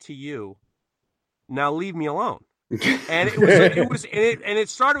empathetic to you. Now leave me alone. And it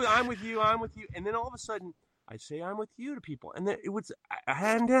started with, I'm with you. I'm with you. And then all of a sudden, I'd say, I'm with you to people. And then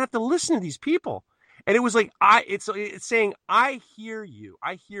I didn't have to listen to these people. And it was like, it's saying, I hear you.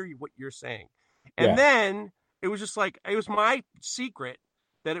 I hear you, what you're saying. And then it was just like, it was my secret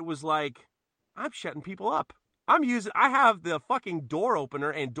that it was like, I'm shutting people up. I have the fucking door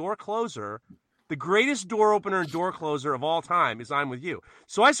opener and door closer. The greatest door opener and door closer of all time is I'm with you.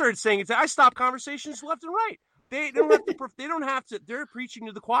 So I started saying it. I stopped conversations left and right. They don't have to, they're preaching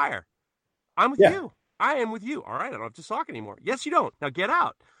to the choir. I'm with you. I am with you. All right. I don't have to talk anymore. Yes, you don't. Now get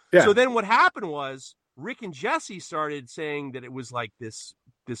out. Yeah. So then what happened was Rick and Jesse started saying that it was like this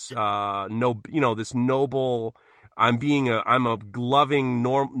noble, I'm a loving,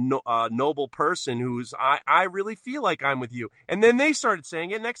 noble person who's, I really feel like I'm with you. And then they started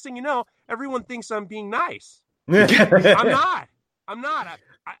saying it. Next thing you know, everyone thinks I'm being nice. I'm not.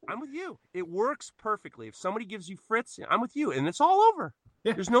 I'm with you. It works perfectly. If somebody gives you Fritz, I'm with you. And it's all over.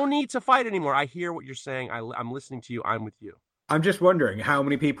 Yeah. There's no need to fight anymore. I hear what you're saying. I'm listening to you. I'm with you. I'm just wondering how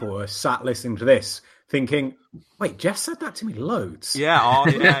many people are sat listening to this thinking, wait, Jeff said that to me loads. Yeah.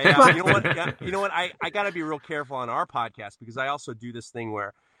 You know what? I got to be real careful on our podcast because I also do this thing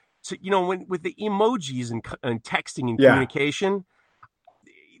where, with the emojis and texting and communication,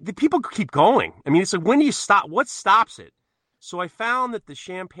 the people keep going. I mean, it's like, when do you stop? What stops it? So I found that the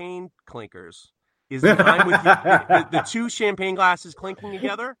champagne clinkers is the I'm with you, the two champagne glasses clinking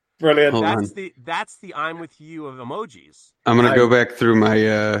together. Brilliant. That's the I'm with you of emojis. I'm gonna go back through my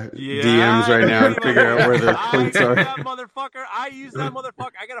DMs right now and figure out where the clinks are. I use that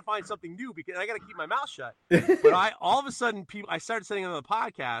motherfucker. I gotta find something new because I gotta keep my mouth shut. But all of a sudden, I started sending them on the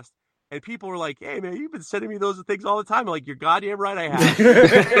podcast, and people were like, "Hey man, you've been sending me those things all the time." I'm like, "You're goddamn right, I have."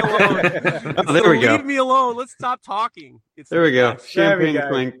 There we go. Leave me alone. Let's stop talking. There we go. Champagne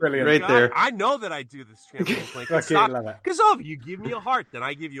clink, brilliant. Right there. I know that I do this champagne clink. Because you give me a heart, then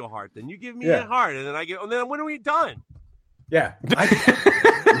I give you a heart, then you give me a heart, and then and then when are we done? Yeah,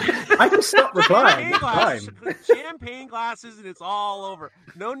 I can stop replying. Champagne glasses, and it's all over.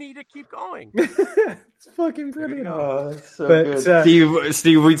 No need to keep going. It's fucking brilliant. Oh, that's so good.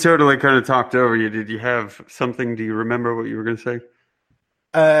 Steve, we totally kind of talked over you. Did you have something? Do you remember what you were going to say?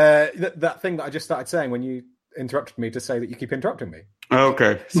 That thing that I just started saying when you interrupted me to say that you keep interrupting me.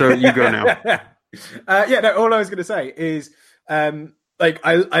 Okay, so you go now. All I was going to say is, I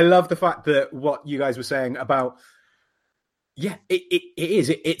love the fact that what you guys were saying about Yeah, it is.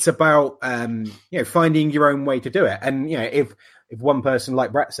 It's about finding your own way to do it. And if one person,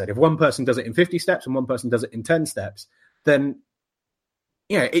 like Brett said, if one person does it in 50 steps and one person does it in 10 steps, then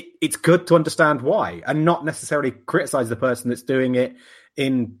it's good to understand why and not necessarily criticize the person that's doing it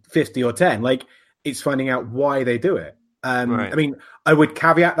in 50 or 10. Like, it's finding out why they do it. Right. I mean, I would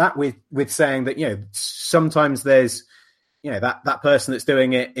caveat that with saying that sometimes there's that person that's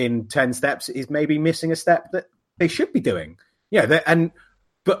doing it in 10 steps is maybe missing a step that they should be doing.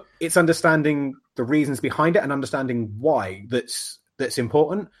 But it's understanding the reasons behind it and understanding why that's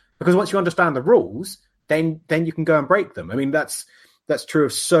important. Because once you understand the rules, then you can go and break them. I mean, that's true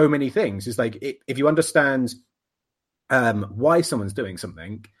of so many things. It's like if you understand why someone's doing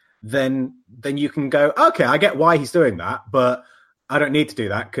something, then you can go, okay, I get why he's doing that, but I don't need to do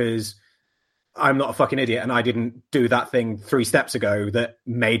that because I'm not a fucking idiot and I didn't do that thing 3 steps ago that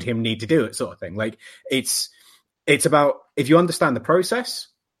made him need to do it, sort of thing. Like, it's about, if you understand the process,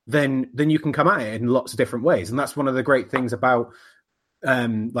 then you can come at it in lots of different ways. And that's one of the great things about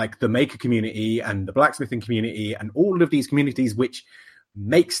like the maker community and the blacksmithing community and all of these communities which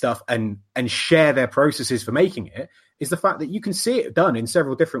make stuff and share their processes for making it, is the fact that you can see it done in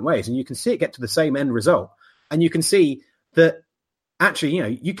several different ways and you can see it get to the same end result. And you can see that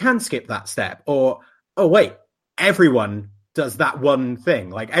actually, you can skip that step, or, oh wait, everyone does that one thing.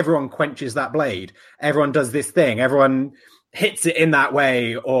 Like, everyone quenches that blade. Everyone does this thing. Everyone hits it in that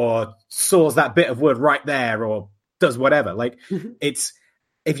way, or saws that bit of wood right there, or does whatever. Like, it's,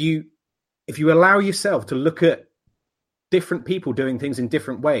 if you allow yourself to look at different people doing things in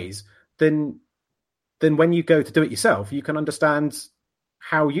different ways, then when you go to do it yourself, you can understand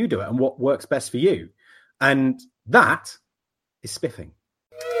how you do it and what works best for you. And that is spiffing.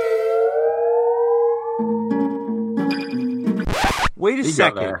 Wait a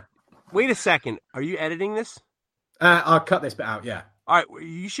second. Are you editing this? I'll cut this bit out, yeah. All right,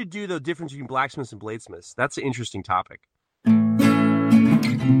 you should do the difference between blacksmiths and bladesmiths. That's an interesting topic.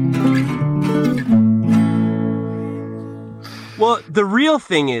 Well, the real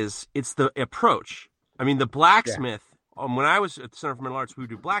thing is, it's the approach. I mean, the blacksmith, when I was at the Center for Metal Arts, we would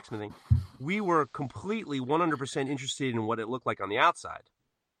do blacksmithing. We were completely 100% interested in what it looked like on the outside.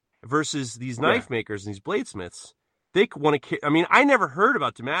 Versus these knife makers and these bladesmiths, they want to. I mean, I never heard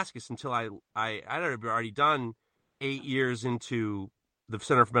about Damascus until I'd already done 8 years into the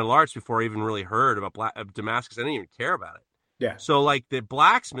Center for Metal Arts before I even really heard about Damascus. I didn't even care about it. Yeah. So, like, the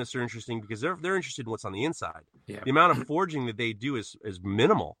blacksmiths are interesting because they're interested in what's on the inside. Yeah. The amount of forging that they do is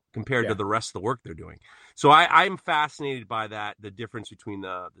minimal compared to the rest of the work they're doing. So I'm fascinated by that, the difference between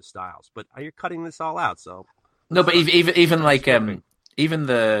the styles. But you're cutting this all out, so no. But even like even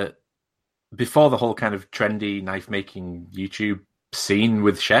the before the whole kind of trendy knife making YouTube scene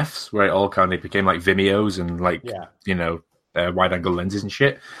with chefs, where it all kind of became like Vimeos and like wide angle lenses and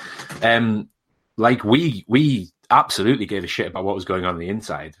shit. Like we absolutely gave a shit about what was going on the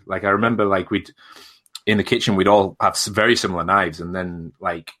inside. Like, I remember, like, in the kitchen we'd all have very similar knives, and then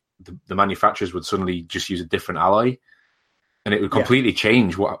like the manufacturers would suddenly just use a different alloy, and it would completely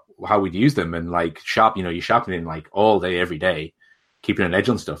change how we'd use them. And like you're sharpening like all day, every day, keeping an edge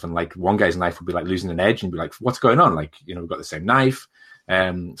on stuff. And like one guy's knife would be like losing an edge and be like, what's going on? Like, we've got the same knife.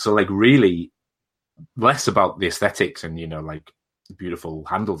 So like really less about the aesthetics and, like beautiful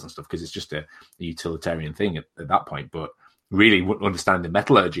handles and stuff, because it's just a utilitarian thing at that point. But really understanding the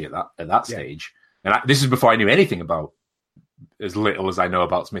metallurgy at that stage. And this is before I knew anything about as little as I know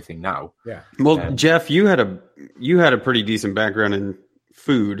about smithing now. Yeah. Well, Jeff, you had a pretty decent background in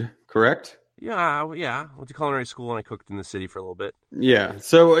food, correct? Yeah. I went to culinary school and I cooked in the city for a little bit. Yeah.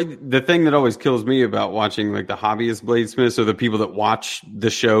 So the thing that always kills me about watching like the hobbyist bladesmiths or the people that watch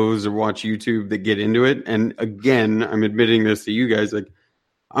the shows or watch YouTube that get into it. And again, I'm admitting this to you guys. Like,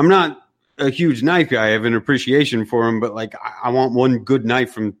 I'm not a huge knife guy. I have an appreciation for him, but like, I want one good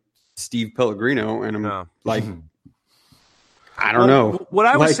knife from Steve Pellegrino, and I'm like, I don't know. What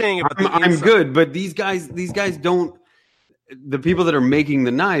I was saying about I'm good, but these guys don't. The people that are making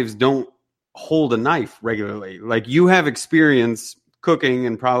the knives don't hold a knife regularly. Like, you have experience cooking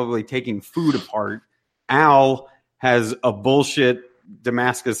and probably taking food apart. Al has a bullshit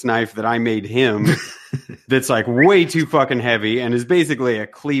Damascus knife that I made him that's like way too fucking heavy and is basically a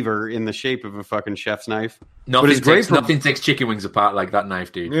cleaver in the shape of a fucking chef's knife. Nothing takes chicken wings apart like that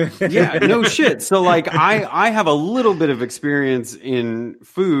knife, dude. Yeah, no shit. So like I have a little bit of experience in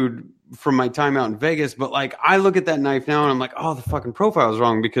food from my time out in Vegas, but like I look at that knife now and I'm like, oh, the fucking profile is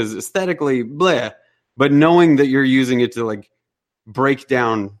wrong because aesthetically, bleh. But knowing that you're using it to like break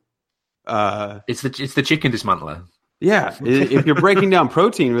down, it's the chicken dismantler. Yeah, if you're breaking down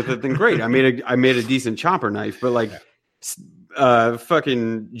protein with it, then great. I made a decent chopper knife, but like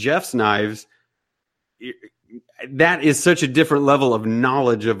fucking Jeff's knives, that is such a different level of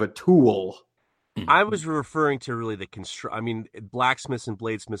knowledge of a tool. I was referring to really the blacksmiths and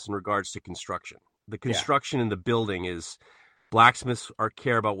bladesmiths in regards to construction. The construction in the building is blacksmiths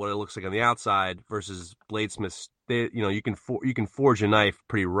care about what it looks like on the outside versus bladesmiths. You can forge a knife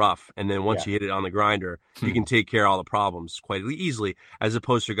pretty rough, and then once you hit it on the grinder, you can take care of all the problems quite easily. As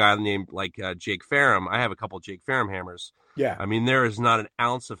opposed to a guy named like Jake Ferrum. I have a couple of Jake Ferrum hammers. Yeah, I mean there is not an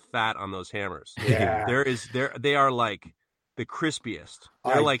ounce of fat on those hammers. Yeah, they are like the crispiest.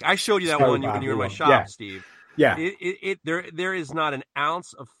 They're I showed you that one when you were in my shop, Steve. Yeah, there is not an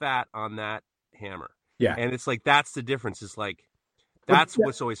ounce of fat on that hammer. Yeah, and it's like that's the difference. It's like that's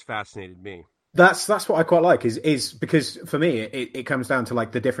what's always fascinated me. That's what I quite like is because for me it comes down to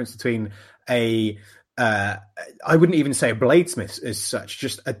like the difference between I wouldn't even say a bladesmith as such,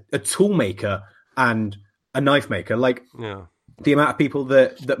 just a tool maker and a knife maker. Like the amount of people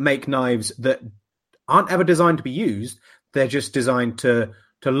that make knives that aren't ever designed to be used, they're just designed to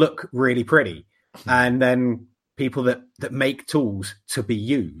look really pretty, and then people that make tools to be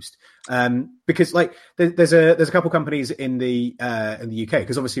used. Because like there's a couple companies in the UK,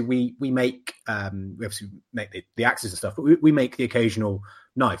 because obviously we make the axes and stuff, but we make the occasional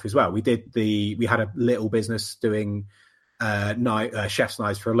knife as well. We had a little business doing chef's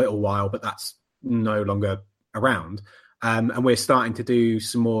knives for a little while, but that's no longer around. And we're starting to do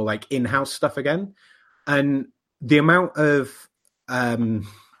some more like in-house stuff again. And the amount of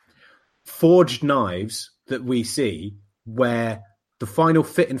forged knives that we see where the final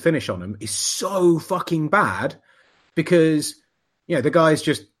fit and finish on them is so fucking bad because, the guy's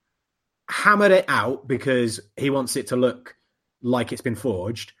just hammered it out because he wants it to look like it's been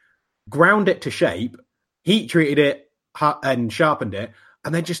forged, ground it to shape, heat treated it and sharpened it,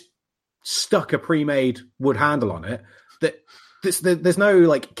 and then just stuck a pre-made wood handle on it. There's no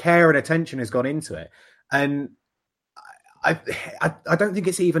like care and attention has gone into it. And I don't think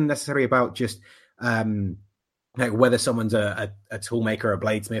it's even necessarily about just like whether someone's a tool maker, a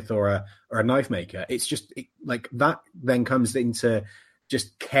bladesmith, or a knife maker. It's just like that then comes into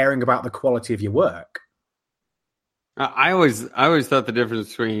just caring about the quality of your work. I always thought the difference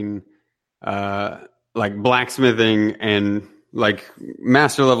between like blacksmithing and like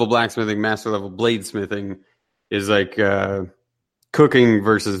master level blacksmithing, master level bladesmithing is like cooking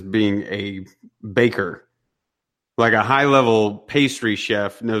versus being a baker. Like a high level pastry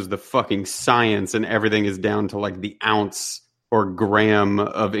chef knows the fucking science and everything is down to like the ounce or gram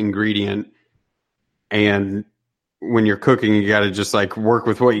of ingredient. And when you're cooking, you got to just like work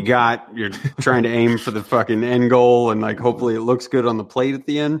with what you got. You're trying to aim for the fucking end goal and like hopefully it looks good on the plate at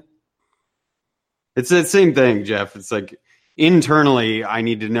the end. It's that same thing, Jeff. It's like internally, I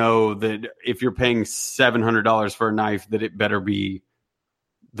need to know that if you're paying $700 for a knife, that it better be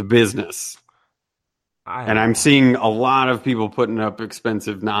the business. And I'm seeing a lot of people putting up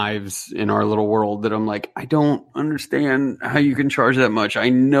expensive knives in our little world that I'm like, I don't understand how you can charge that much. I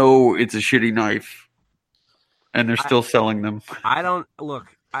know it's a shitty knife, and they're still selling them. I don't look.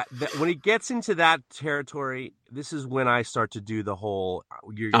 When it gets into that territory, this is when I start to do the whole.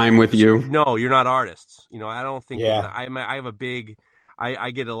 I'm with you. No, you're not artists. I don't think. Yeah. I have a big.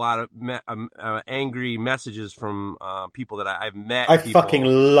 I get a lot of angry messages from people that I've met. I fucking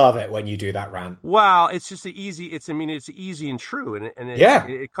love it when you do that rant. Well, it's just easy. It's easy and true, and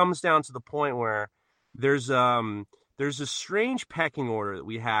it comes down to the point where there's a strange pecking order that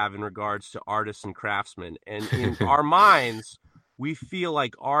we have in regards to artists and craftsmen, and in our minds, we feel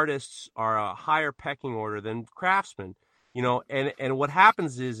like artists are a higher pecking order than craftsmen. And what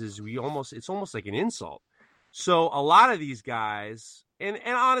happens is it's almost like an insult. So a lot of these guys, and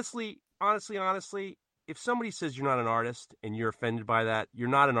honestly, if somebody says you're not an artist and you're offended by that, you're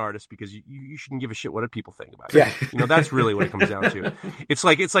not an artist because you shouldn't give a shit what people think about it. Yeah. That's really what it comes down to. It's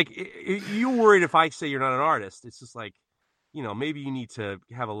like you're worried if I say you're not an artist. It's just like, maybe you need to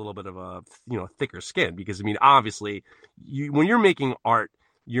have a little bit of a thicker skin because obviously, when you're making art,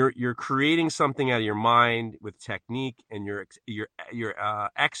 you're creating something out of your mind with technique, and you're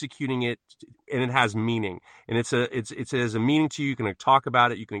executing it, and it has meaning, and it has a meaning to you. You can talk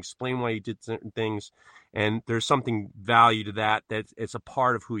about it, you can explain why you did certain things, and there's something value to that it's a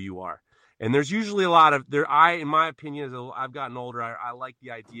part of who you are. And there's usually a lot of there. In my opinion, as I've gotten older, I like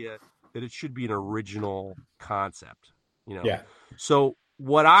the idea that it should be an original concept. Yeah. So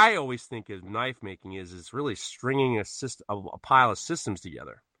what I always think of knife making is really stringing a pile of systems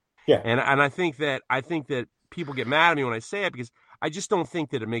together. Yeah. And I think that people get mad at me when I say it because I just don't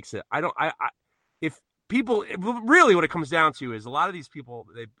think that it makes it. If people really what it comes down to is a lot of these people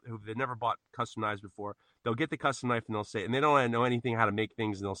they've never bought custom knives before. they'll get the custom knife and they'll say, and they don't know anything how to make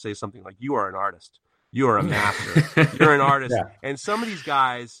things, and they'll say something like, "You are an artist. You are a master. You're an artist." Yeah. And some of these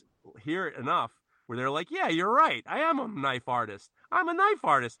guys hear it enough where they're like, "Yeah, you're right. I am a knife artist. I'm a knife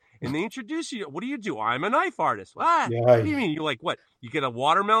artist." And they introduce you. What do? I'm a knife artist. What do you mean? You're like, what? You get a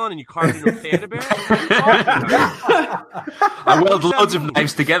watermelon and you carve it into a panda bear? I weld loads of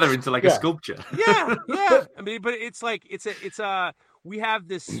knives together into like a sculpture. Yeah. I mean, but it's like we have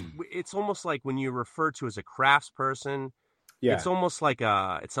this. It's almost like when you refer to as a craftsperson. Yeah. It's almost like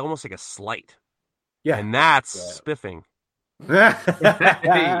a slight. Yeah. And that's spiffing.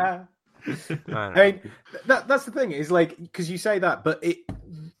 I mean, that's the thing, is like, because you say that, but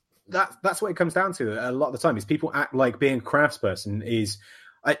that's what it comes down to a lot of the time, is people act like being a craftsperson is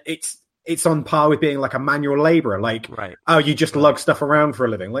it's on par with being like a manual laborer, like, oh, you just lug stuff around for a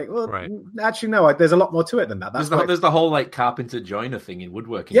living. Like, well, actually, no, there's a lot more to it than that. There's the whole like carpenter joiner thing in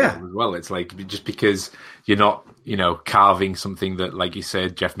woodworking as well. It's like, just because you're not, carving something that, like you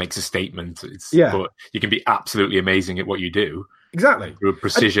said, Jeff makes a statement. But you can be absolutely amazing at what you do. Exactly. With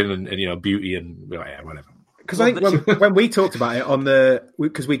precision and beauty and whatever. Because I think when we talked about it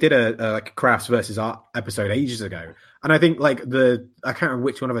because we did a like crafts versus art episode ages ago, and I think like I can't remember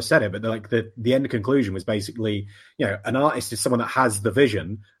which one of us said it, but the end conclusion was basically, an artist is someone that has the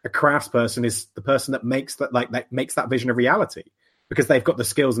vision. A craftsperson is the person that makes that makes that vision a reality, because they've got the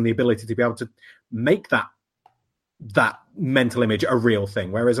skills and the ability to be able to make that mental image a real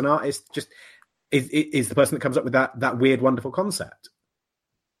thing. Whereas an artist just is the person that comes up with that weird, wonderful concept.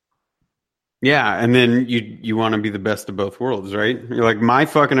 Yeah, and then you want to be the best of both worlds, right? You're like, my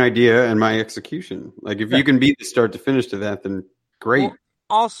fucking idea and my execution. Like, if you can be the start to finish to that, then great. Well,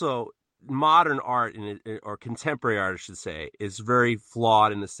 also, modern art, or contemporary art, I should say, is very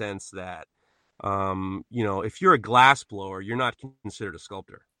flawed in the sense that, if you're a glass blower, you're not considered a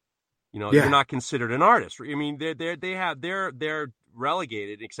sculptor. You're not considered an artist. I mean, they're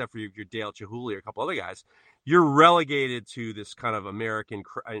relegated, except for your Dale Chihuly or a couple other guys. You're relegated to this kind of you're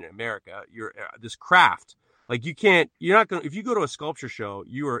this craft. Like, you're not going to, if you go to a sculpture show,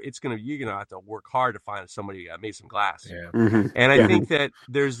 you're going to have to work hard to find somebody that made some glass. Yeah. Mm-hmm. And I think that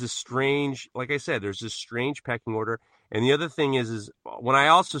there's this strange, like I said, there's this strange pecking order. And the other thing is when I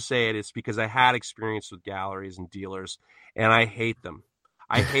also say it's because I had experience with galleries and dealers, and I hate them.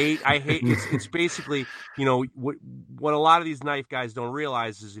 I hate. It's basically, what a lot of these knife guys don't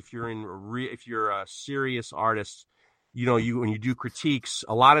realize is if you're a serious artist, when you do critiques,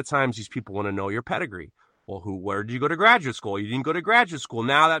 a lot of times these people want to know your pedigree. Well, where did you go to graduate school? You didn't go to graduate school.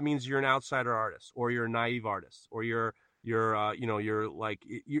 Now that means you're an outsider artist, or you're a naive artist, or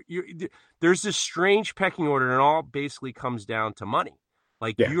there's this strange pecking order, and it all basically comes down to money.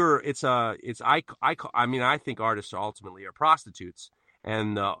 Like I think artists ultimately are prostitutes.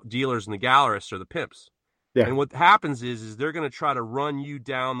 And the dealers and the gallerists are the pimps. Yeah. And what happens is they're going to try to run you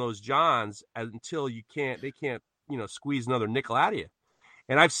down those johns until they can't, squeeze another nickel out of you.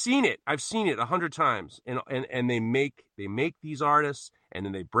 And I've seen it 100 times. And they make these artists, and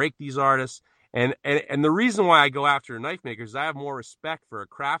then they break these artists. And the reason why I go after knife makers is I have more respect for a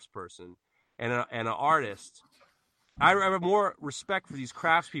craftsperson and an artist. I have more respect for these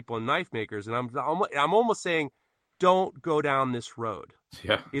craftspeople and knife makers. And I'm almost saying, don't go down this road.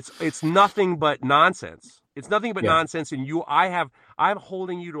 Yeah. It's nothing but nonsense. It's nothing but nonsense. And I'm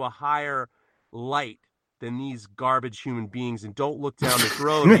holding you to a higher light than these garbage human beings, and don't look down this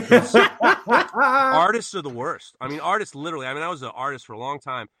road, because artists are the worst. I mean, artists literally, I was an artist for a long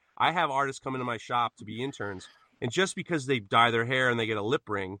time. I have artists come into my shop to be interns, and just because they dye their hair and they get a lip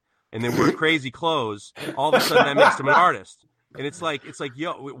ring and they wear crazy clothes, all of a sudden that makes them an artist. And it's like,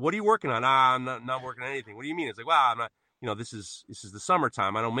 yo, what are you working on? I'm not working on anything. What do you mean? It's like, wow, I'm not. This is the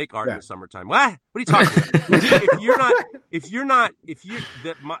summertime. I don't make art in the summertime. What are you talking about? if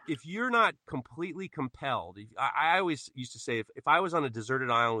you're not completely compelled, I always used to say, if I was on a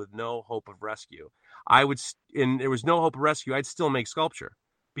deserted island with no hope of rescue, and there was no hope of rescue, I'd still make sculpture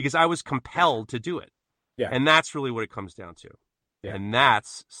because I was compelled to do it. Yeah. And that's really what it comes down to. Yeah. And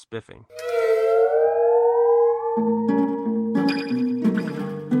that's spiffing.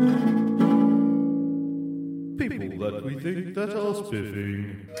 People that we think that are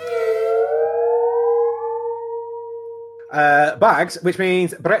spiffing. Bags, which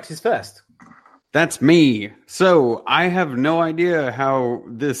means Brett is first. That's me. So I have no idea how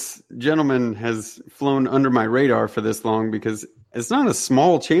this gentleman has flown under my radar for this long, because it's not a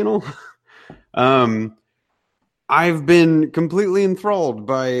small channel. I've been completely enthralled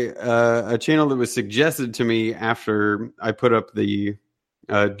by a channel that was suggested to me after I put up the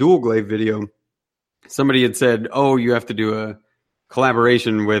dual glaive video. Somebody had said, "Oh, you have to do a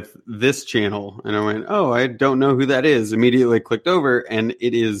collaboration with this channel. And I went, oh, I don't know who that is. Immediately clicked over, and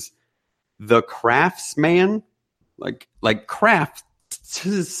it is The Craftsman, like crafts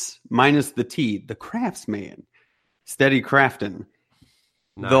minus the T, The Craftsman, Steady Crafting.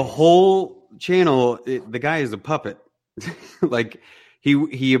 Nice. The whole channel, the guy is a puppet. Like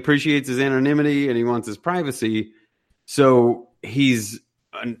he appreciates his anonymity and he wants his privacy. So he's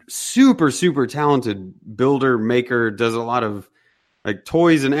a super, super talented builder, maker, does a lot of like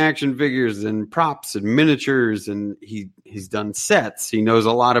toys and action figures and props and miniatures. And he's done sets. He knows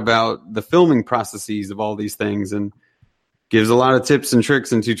a lot about the filming processes of all these things and gives a lot of tips and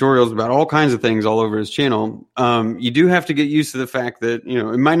tricks and tutorials about all kinds of things all over his channel. You do have to get used to the fact that, you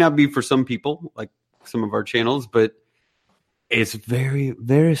know, it might not be for some people, like some of our channels, but it's very,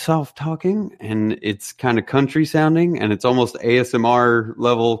 very soft talking, and it's kind of country sounding, and it's almost ASMR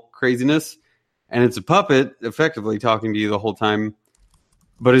level craziness. And it's a puppet effectively talking to you the whole time.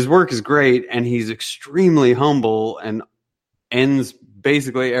 But his work is great, and he's extremely humble and ends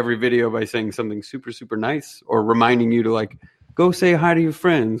basically every video by saying something super, super nice or reminding you to like, go say hi to your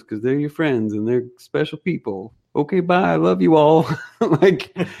friends because they're your friends and they're special people. Okay, bye. I love you all.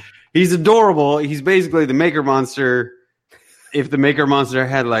 Like, he's adorable. He's basically the Maker Monster. If the Maker Monster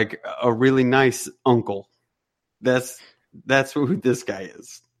had like a really nice uncle, that's who this guy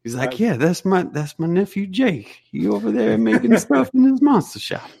is. He's like, yeah, that's my nephew Jake. He over there making stuff in his monster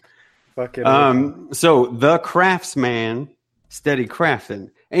shop. So The Craftsman, Steady Crafting,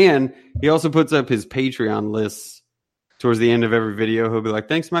 and he also puts up his Patreon lists towards the end of every video. He'll be like,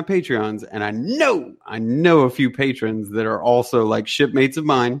 thanks to my Patreons, and I know a few patrons that are also like shipmates of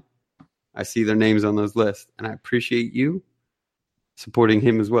mine. I see their names on those lists, and I appreciate you supporting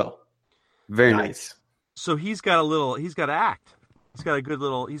him as well. Very nice. So he's got to act. He's got a good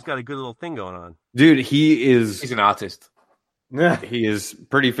little thing going on. Dude, he's an artist. He is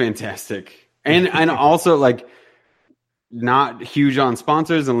pretty fantastic. And also like not huge on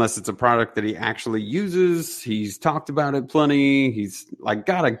sponsors unless it's a product that he actually uses. He's talked about it plenty. He's like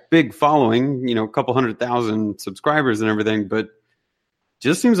got a big following, you know, a couple 100,000 subscribers and everything, but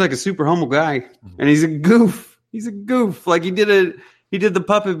just seems like a super humble guy. And he's a goof. Like he did the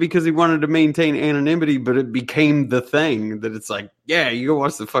puppet because he wanted to maintain anonymity, but it became the thing that it's like, yeah, you go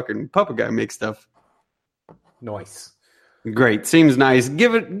watch the fucking puppet guy make stuff. Nice. Great. Seems nice.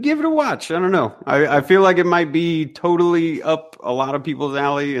 Give it a watch. I don't know. I feel like it might be totally up a lot of people's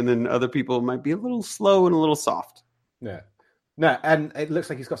alley, and then other people might be a little slow and a little soft. Yeah. No, and it looks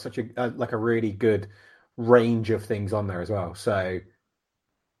like he's got such a really good range of things on there as well. So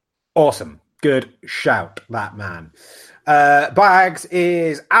awesome. Good shout, that man. Bags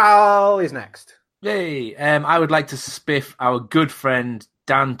is Al is next. Yay. I would like to spiff our good friend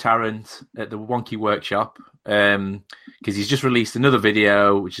Dan Tarrant at the Wonky Workshop, because he's just released another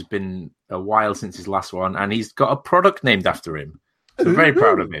video, which has been a while since his last one, and he's got a product named after him. So I'm very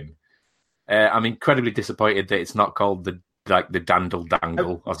proud of him. I'm incredibly disappointed that it's not called the Dandle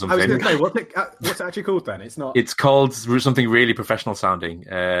Dangle or something. I was going to say, what's it actually called then? It's not. It's called something really professional sounding.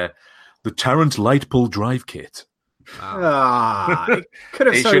 The Tarrant Light Pull Drive Kit. Wow. It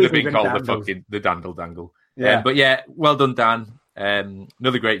should have been called the Dandle Dangle. Yeah. But yeah, well done, Dan.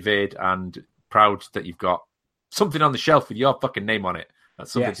 Another great vid, and proud that you've got something on the shelf with your fucking name on it.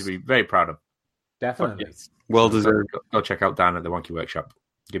 That's something to be very proud of. Definitely. Yes. Well deserved. Go check out Dan at the Wonky Workshop.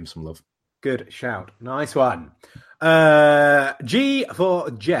 Give him some love. Good shout. Nice one. G for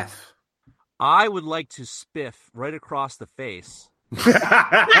Jeff. I would like to spiff right across the face.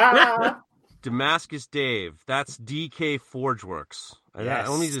 Damascus Dave. That's DK Forgeworks. Yes.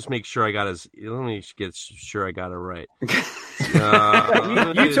 Let me just make sure I got it right. You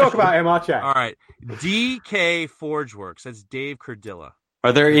talk about him, I'll check. All right. DK Forgeworks. That's Dave Cardilla.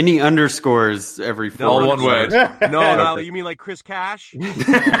 Are there any underscores every four? All one word. No, you mean like Chris Cash? C _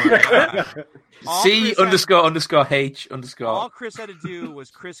 H _ All Chris had to do was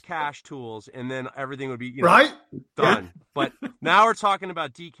Chris Cash tools, and then everything would be right done. Yeah. But now we're talking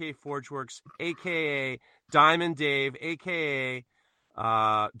about DK Forgeworks, aka Diamond Dave, aka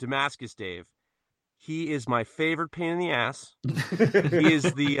Damascus Dave. He is my favorite pain in the ass.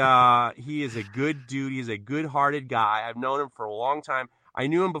 He is a good dude. He's a good-hearted guy. I've known him for a long time. I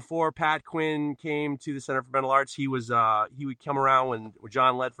knew him before Pat Quinn came to the Center for Mental Arts. He would come around when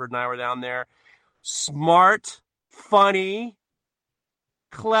John Ledford and I were down there. Smart, funny,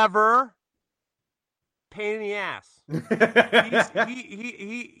 clever, pain in the ass.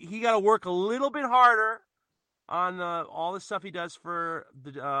 He got to work a little bit harder on all the stuff he does for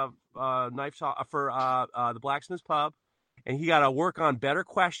the Knife Talk for the Blacksmith's Pub, and he got to work on better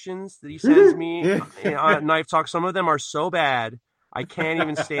questions that he sends me on Knife Talk. Some of them are so bad I can't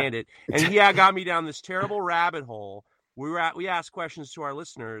even stand it. And he got me down this terrible rabbit hole. We asked questions to our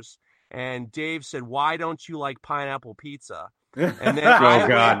listeners, and Dave said, "Why don't you like pineapple pizza?" And then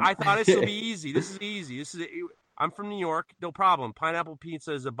I thought this will be easy. This is easy. I'm from New York, no problem. Pineapple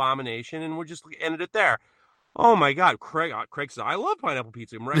pizza is abomination, and we'll just ended it there. Oh my God, Craig said, "I love pineapple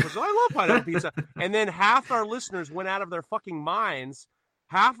pizza." Marek said, "I love pineapple pizza." And then half our listeners went out of their fucking minds.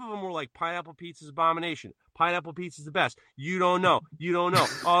 Half of them were like, "Pineapple pizza is abomination. Pineapple pizza is the best. You don't know.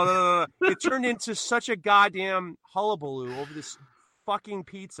 Oh, no. It turned into such a goddamn hullabaloo over this fucking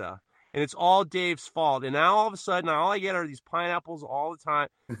pizza. And it's all Dave's fault. And now all of a sudden, all I get are these pineapples all the time.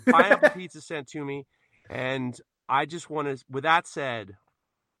 Pineapple pizza sent to me. And I just want to, with that said,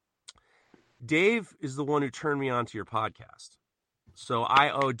 Dave is the one who turned me on to your podcast. So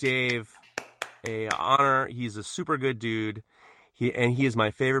I owe Dave a honor. He's a super good dude. He is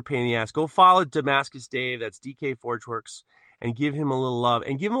my favorite pain in the ass. Go follow Damascus Dave. That's DK Forgeworks. And give him a little love.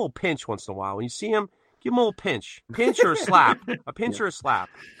 And give him a little pinch once in a while. When you see him, give him a little pinch. Pinch or a slap. A pinch or a slap.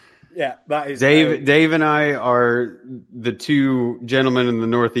 Yeah, that is Dave and I are the two gentlemen in the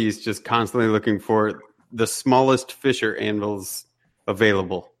Northeast just constantly looking for the smallest Fisher anvils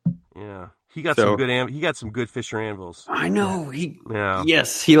available. Yeah. He got some good Fisher anvils. I know.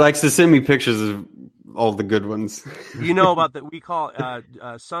 Yes, he likes to send me pictures of all the good ones. You know about that? We call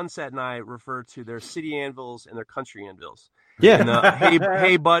Sunset and I refer to their city anvils and their country anvils. Yeah. And the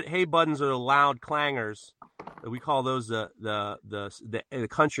hey buttons are the loud clangers. We call those the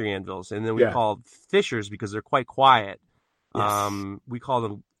country anvils, and then we call Fishers because they're quite quiet. Yes. We call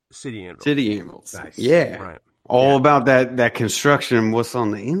them city anvils. City anvils. Nice. Yeah. Right. All about that construction and what's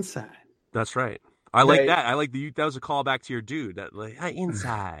on the inside. That's right. I like that. I like that was a callback to your dude. That like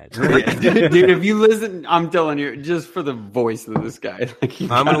inside. Dude, if you listen, I'm telling you, just for the voice of this guy, I'm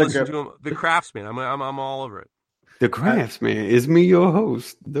gonna listen to him. The Craftsman. I'm all over it. The Craftsman is me, your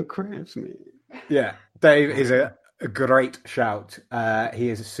host. The Craftsman. Yeah, Dave is a great shout. He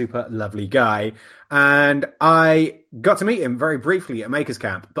is a super lovely guy, and I got to meet him very briefly at Makers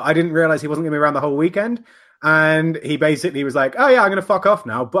Camp, but I didn't realize he wasn't going to be around the whole weekend. And he basically was like, "Oh yeah, I'm going to fuck off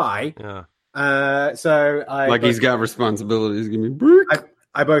now. Bye." Yeah. So he's got responsibilities. Give me a break.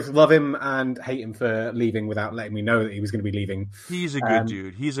 I both love him and hate him for leaving without letting me know that he was going to be leaving. He's a good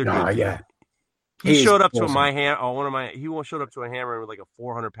dude. He's a good dude. Yeah. He showed up to he showed up to a hammer with like a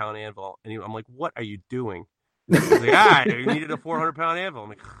 400-pound anvil, and I'm like, "What are you doing?" He's like, "I needed a 400-pound anvil." I'm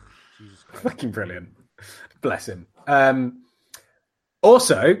like, Jesus Christ. Fucking brilliant. Bless him.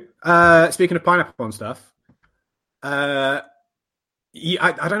 Also, speaking of pineapple and stuff, I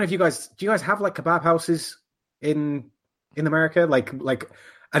don't know if do you guys have like kebab houses in America? Like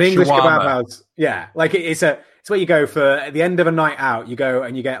an English kebab house? Yeah, like it's where you go for at the end of a night out. You go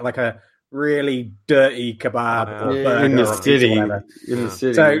and you get like a really dirty kebab or burger in the city. In the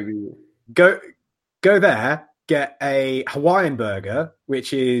city, so go there, get a Hawaiian burger,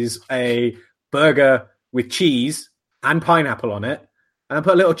 which is a burger with cheese and pineapple on it, and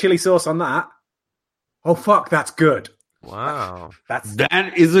put a little chili sauce on that. Oh fuck, that's good. Wow.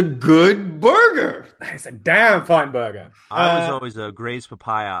 That is a good burger. It's a damn fine burger. I was always a Gray's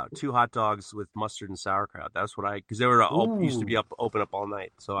Papaya, 2 hot dogs with mustard and sauerkraut. That's what because they were used to be open up all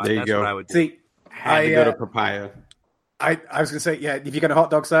night. So that's what I would do. See, had to go to Papaya. I was going to say, yeah, if you're going to hot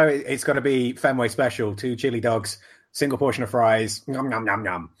dogs though, it's going to be Fenway special, 2 chili dogs, single portion of fries. Yum, yum, yum,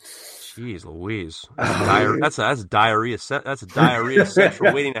 yum. Jeez Louise. That's diarrhea. That's a diarrhea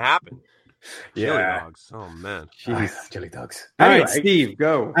central waiting to happen. Chili dogs. Oh man. Chili dogs. All right, Steve,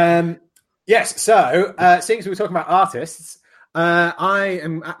 go. Yes. So, seeing as we were talking about artists, I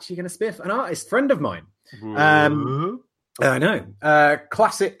am actually going to spiff an artist friend of mine. I know.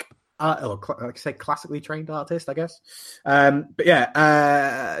 Classic. Classically trained artist, I guess. But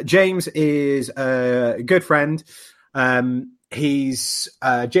yeah, James is a good friend. He's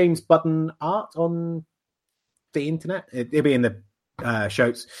James Budden Art on the internet. It'll be in the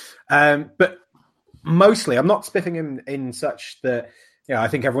shows, but mostly I'm not spiffing him in such that I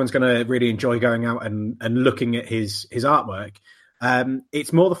think everyone's going to really enjoy going out and looking at his artwork.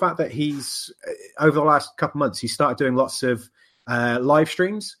 It's more the fact that he's over the last couple of months he started doing lots of live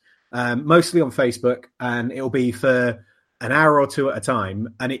streams, mostly on Facebook, and it'll be for an hour or 2 at a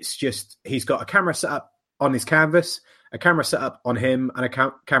time, and it's just he's got a camera set up on his canvas, a camera set up on him, and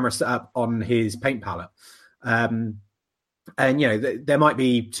a camera set up on his paint palette. And, there might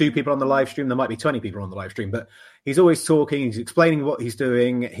be 2 people on the live stream. There might be 20 people on the live stream. But he's always talking. He's explaining what he's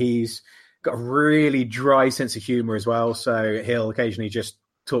doing. He's got a really dry sense of humor as well. So he'll occasionally just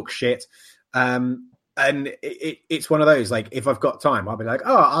talk shit. And it's one of those, like, if I've got time, I'll be like,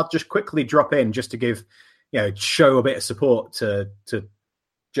 I'll just quickly drop in just to give show a bit of support to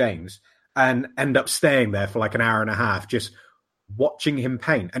James, and end up staying there for like an hour and a half, just watching him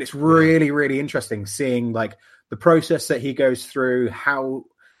paint. And it's really, really interesting seeing like the process that he goes through, how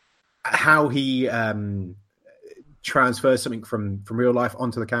he transfers something from real life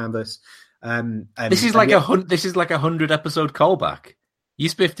onto the canvas. And this is like a 100 episode callback. You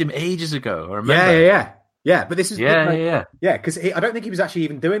spiffed him ages ago. I remember. Yeah. But this is because I don't think he was actually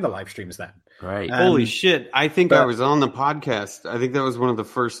even doing the live streams then. Right. Holy shit! I think I was on the podcast. I think that was one of the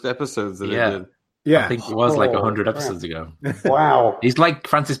first episodes that I did. Yeah, I think it was like 100 episodes ago. Wow. He's like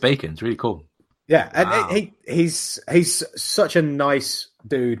Francis Bacon. It's really cool. Yeah, and he's such a nice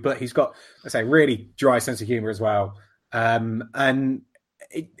dude, but he's got, let's say, really dry sense of humor as well. And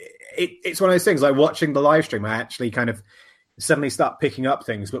it's one of those things, like watching the live stream, I actually kind of suddenly start picking up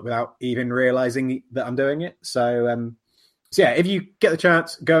things, but without even realizing that I'm doing it. So yeah, if you get the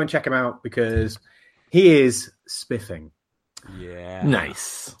chance, go and check him out, because he is spiffing. Yeah.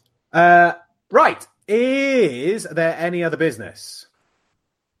 Nice. Right. Is there any other business?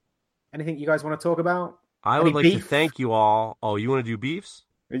 Anything you guys want to talk about? I would like to thank you all. Oh, you want to do beefs?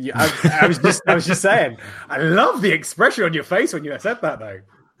 Yeah, I was just saying. I love the expression on your face when you said that, though.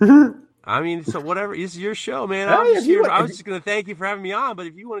 I mean, so whatever. It's your show, man. I was just going to thank you for having me on, but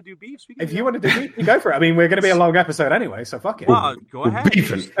if you want to do beefs, if you want to do beefs, you go for it. I mean, we're going to be a long episode anyway, so fuck it. Well, go ahead.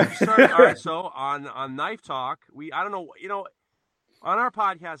 All right, so on Knife Talk, I don't know, on our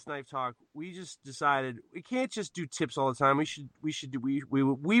podcast, Knife Talk, we just decided we can't just do tips all the time.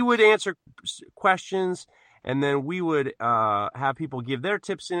 We would answer questions, and then we would have people give their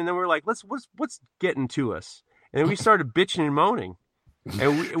tips in, and then we're like, what's getting to us? And then we started bitching and moaning.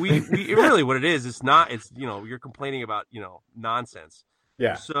 And we really, what it is, it's you're complaining about, nonsense.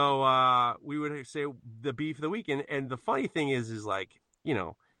 Yeah. So we would say the beef of the week. And the funny thing is like,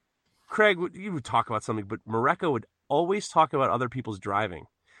 Craig would talk about something, but Mareko would always talk about other people's driving.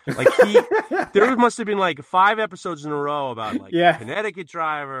 Like there must have been like 5 episodes in a row about like Connecticut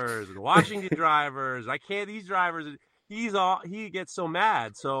drivers and Washington drivers. These drivers, he gets so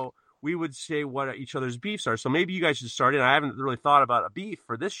mad. So we would say what each other's beefs are. So maybe you guys should start in. I haven't really thought about a beef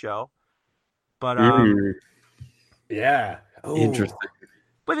for this show, but yeah, interesting.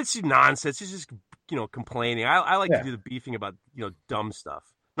 But it's nonsense. It's just complaining. I like to do the beefing about dumb stuff,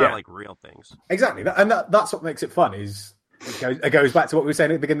 not like real things. Exactly, and that's what makes it fun. Is it goes back to what we were saying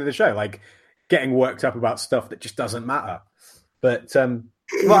at the beginning of the show, like getting worked up about stuff that just doesn't matter. But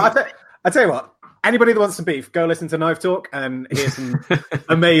well, I tell you what. Anybody that wants some beef, go listen to Knife Talk and hear some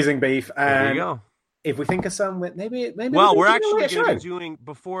amazing beef. And there you go. If we think of some, maybe. Well, we're actually going to be doing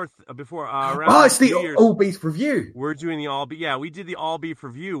before around. Oh, it's the all beef review. We're doing the all beef. Yeah, we did the all beef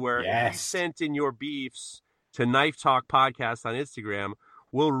review where you sent in your beefs to Knife Talk Podcast on Instagram.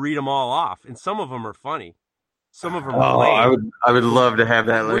 We'll read them all off, and some of them are funny. Some of them are lame. I would love to have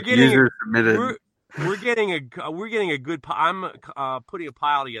that. Like user submitted. We're getting a good. I'm putting a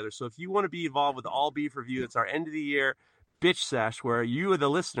pile together. So if you want to be involved with the all beef review, it's our end of the year bitch sesh where you, the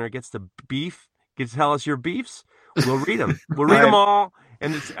listener, gets to tell us your beefs. We'll read them. We'll read them all,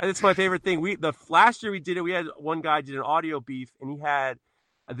 and it's my favorite thing. Last year we did it. We had one guy did an audio beef, and he had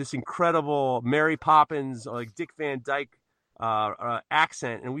this incredible Mary Poppins, like Dick Van Dyke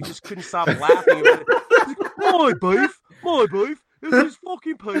accent, and we just couldn't stop laughing. My beef. It was just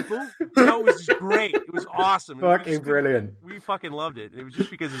fucking people. It was just great. It was awesome. Fucking brilliant. We fucking loved it. It was just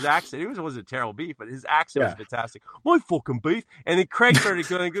because his accent. It wasn't terrible beef, but his accent was fantastic. My fucking beef. And then Craig started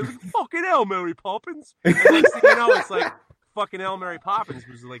going, fucking hell, Mary Poppins. And next thing you know, it's like fucking hell, Mary Poppins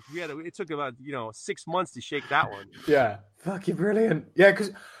was like, it took about 6 months to shake that one. Yeah. Fucking brilliant. Yeah,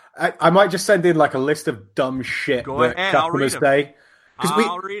 because I might just send in like a list of dumb shit that customers say.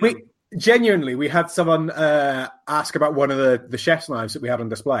 I'll read them. Genuinely, we had someone ask about one of the chef's knives that we had on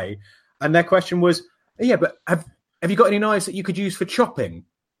display, and their question was, "Yeah, but have you got any knives that you could use for chopping?"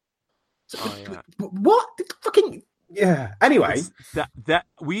 What? Fucking yeah. Anyway, that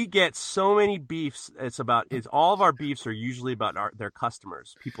we get so many beefs. It's all of our beefs are usually about their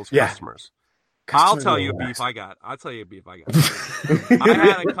customers, people's customers. I'll tell you a beef I got. I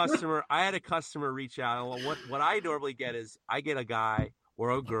had a customer reach out. And what I normally get is I get a guy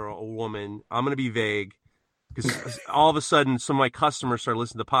or a girl, a woman. I'm going to be vague because all of a sudden some of my customers started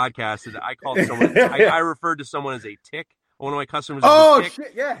listening to podcasts, and I called someone. I referred to someone as a tick. One of my customers. Oh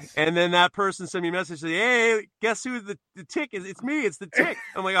shit! Yes. And then that person sent me a message saying, "Hey, guess who the tick is? It's me. It's the tick."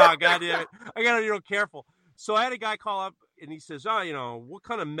 I'm like, "Oh god damn it! I gotta be real careful." So I had a guy call up and he says, "Oh, what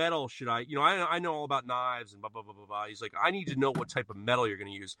kind of metal should I? I know all about knives and blah blah blah blah blah." He's like, "I need to know what type of metal you're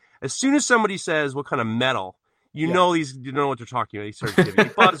going to use." As soon as somebody says what kind of metal, You know what they're talking about. He starts giving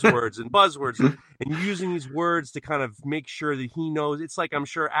you buzzwords and using these words to kind of make sure that he knows. It's like, I'm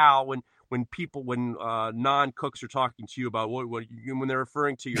sure, Al, when non-cooks are talking to you about when they're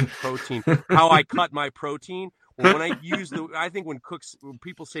referring to your protein, how I cut my protein. Well, when I think when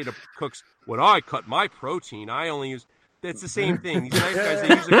people say to cooks, when I cut my protein, I only use. It's the same thing. These nice guys,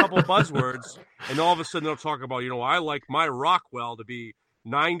 they use a couple of buzzwords, and all of a sudden they'll talk about, I like my Rockwell to be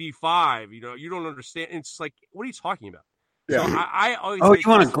 95. You don't understand. It's like, what are you talking about? Yeah. So I always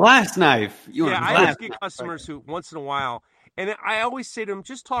you want a glass knife? I always get customers who once in a while, and I always say to them,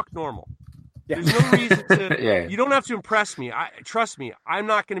 just talk normal. Yeah. There's no reason to. You don't have to impress me. Trust me, I'm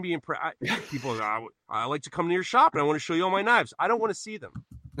not going to be impressed. People, I like to come to your shop and I want to show you all my knives. I don't want to see them.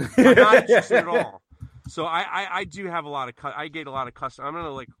 I'm not interested at all. So I do have I get a lot of customers. I'm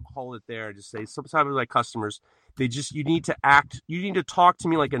gonna hold it there and just say sometimes like customers, you need to talk to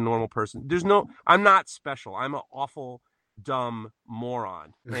me like a normal person. I'm not special. I'm an awful dumb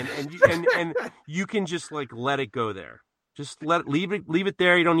moron, and you can just let it go there. Just leave it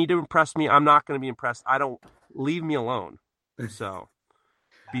there. You don't need to impress me. I'm not going to be impressed. Leave me alone. So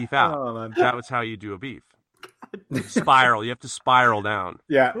beef out. Oh, that was how you do a beef. Spiral. You have to spiral down.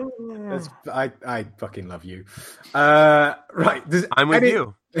 Yeah. I fucking love you. Right. I'm with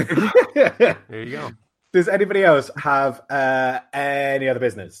you. There you go. Does anybody else have any other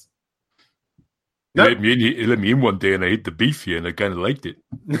business? No? Let me in one day and I ate the beef here and I kind of liked it.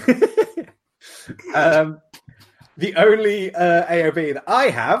 The only AOB that I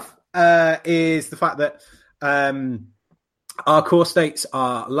have is the fact that our core states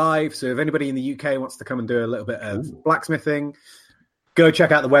are live. So if anybody in the UK wants to come and do a little bit of blacksmithing, go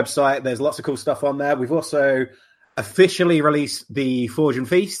check out the website. There's lots of cool stuff on there. We've also officially released the Forge and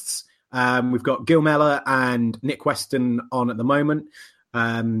Feasts. We've got Gil Mellor and Nick Weston on at the moment.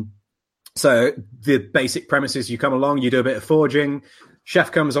 So the basic premise is you come along, you do a bit of forging.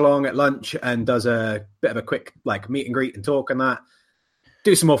 Chef comes along at lunch and does a bit of a quick meet and greet and talk and that.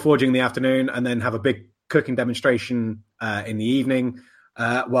 Do some more forging in the afternoon and then have a big cooking demonstration in the evening,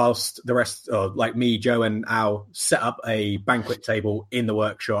 whilst the rest, me, Joe and Al, set up a banquet table in the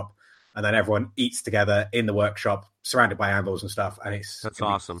workshop, and then everyone eats together in the workshop, surrounded by anvils and stuff. And that's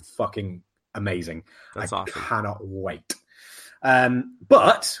awesome, fucking amazing. That's awesome. Cannot wait.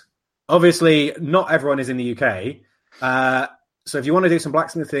 But obviously, not everyone is in the UK. So if you want to do some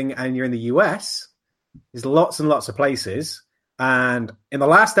blacksmithing and you're in the US, there's lots and lots of places. And in the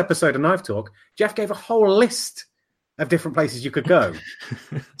last episode of Knife Talk, Jeff gave a whole list of different places you could go.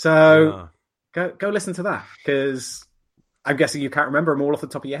 So go listen to that, because I'm guessing you can't remember them all off the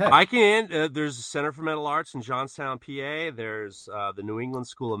top of your head. I can. There's the Center for Metal Arts in Johnstown, PA. There's the New England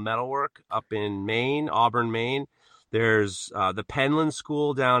School of Metalwork up in Maine, Auburn, Maine. There's the Penland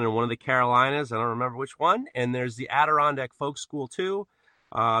School down in one of the Carolinas. I don't remember which one. And there's the Adirondack Folk School, too.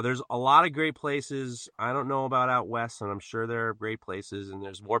 There's a lot of great places. I don't know about out west, and I'm sure there are great places, and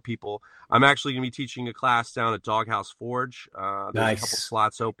there's more people. I'm actually going to be teaching a class down at Doghouse Forge. There's a couple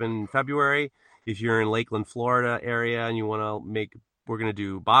slots open in February. If you're in Lakeland, Florida area, and you want to we're going to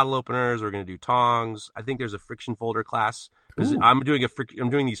do bottle openers. We're going to do tongs. I think there's a friction folder class. I'm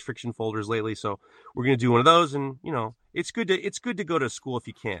doing these friction folders lately, so we're going to do one of those. And it's good to go to school if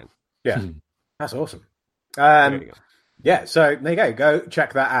you can. Yeah, that's awesome. There you go. Yeah, so there you go. Go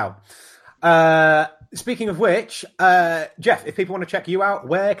check that out. Speaking of which, Jeff, if people want to check you out,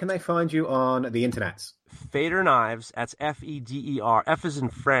 where can they find you on the internet? Feder Knives. That's Feder. F as in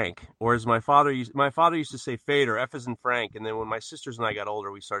Frank, or as my father used to say Feder. F as in Frank, and then when my sisters and I got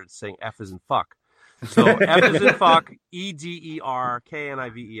older, we started saying F as in fuck. So F as in fuck, EDER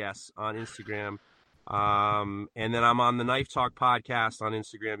KNIVES on Instagram. And then I'm on the Knife Talk podcast on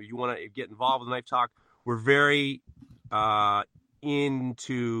Instagram. If you want to get involved with Knife Talk, we're very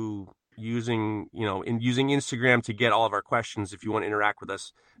into using Instagram to get all of our questions. If you want to interact with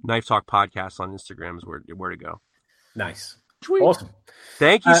us, Knife Talk podcast on Instagram is where to go. Nice. Sweet. Awesome.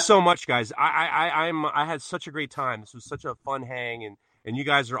 Thank you so much, guys. I had such a great time. This was such a fun hang, and you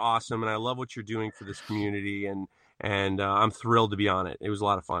guys are awesome, and I love what you're doing for this community, and I'm thrilled to be on it. It was a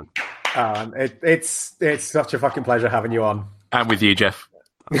lot of fun. It's such a fucking pleasure having you on. I'm with you, Jeff.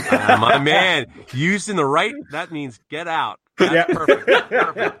 My man, used in the right, that means get out. That's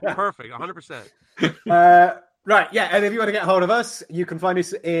perfect, 100%. Right, yeah, and if you want to get hold of us, you can find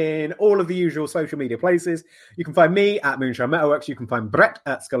us in all of the usual social media places. You can find me at Moonshine Metalworks, you can find Brett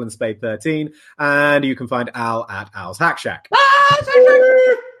at Skull and Spade 13, and you can find Al at Al's Hack Shack.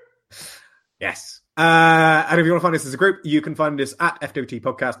 Yes. And if you want to find us as a group, you can find us at FWT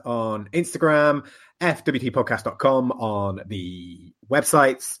Podcast on Instagram, FWTpodcast.com on the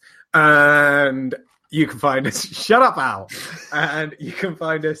websites, and You can find us. Shut up, Al. And you can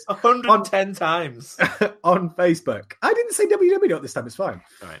find us 110 times on Facebook. I didn't say www this time. It's fine.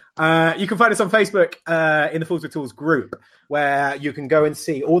 All right. You can find us on Facebook in the Fools with Tools group, where you can go and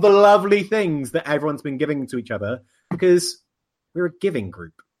see all the lovely things that everyone's been giving to each other, because we're a giving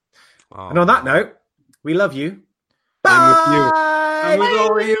group. Oh. And on that note, we love you. Bye. I'm with you. I'm with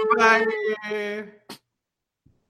all of you. Bye.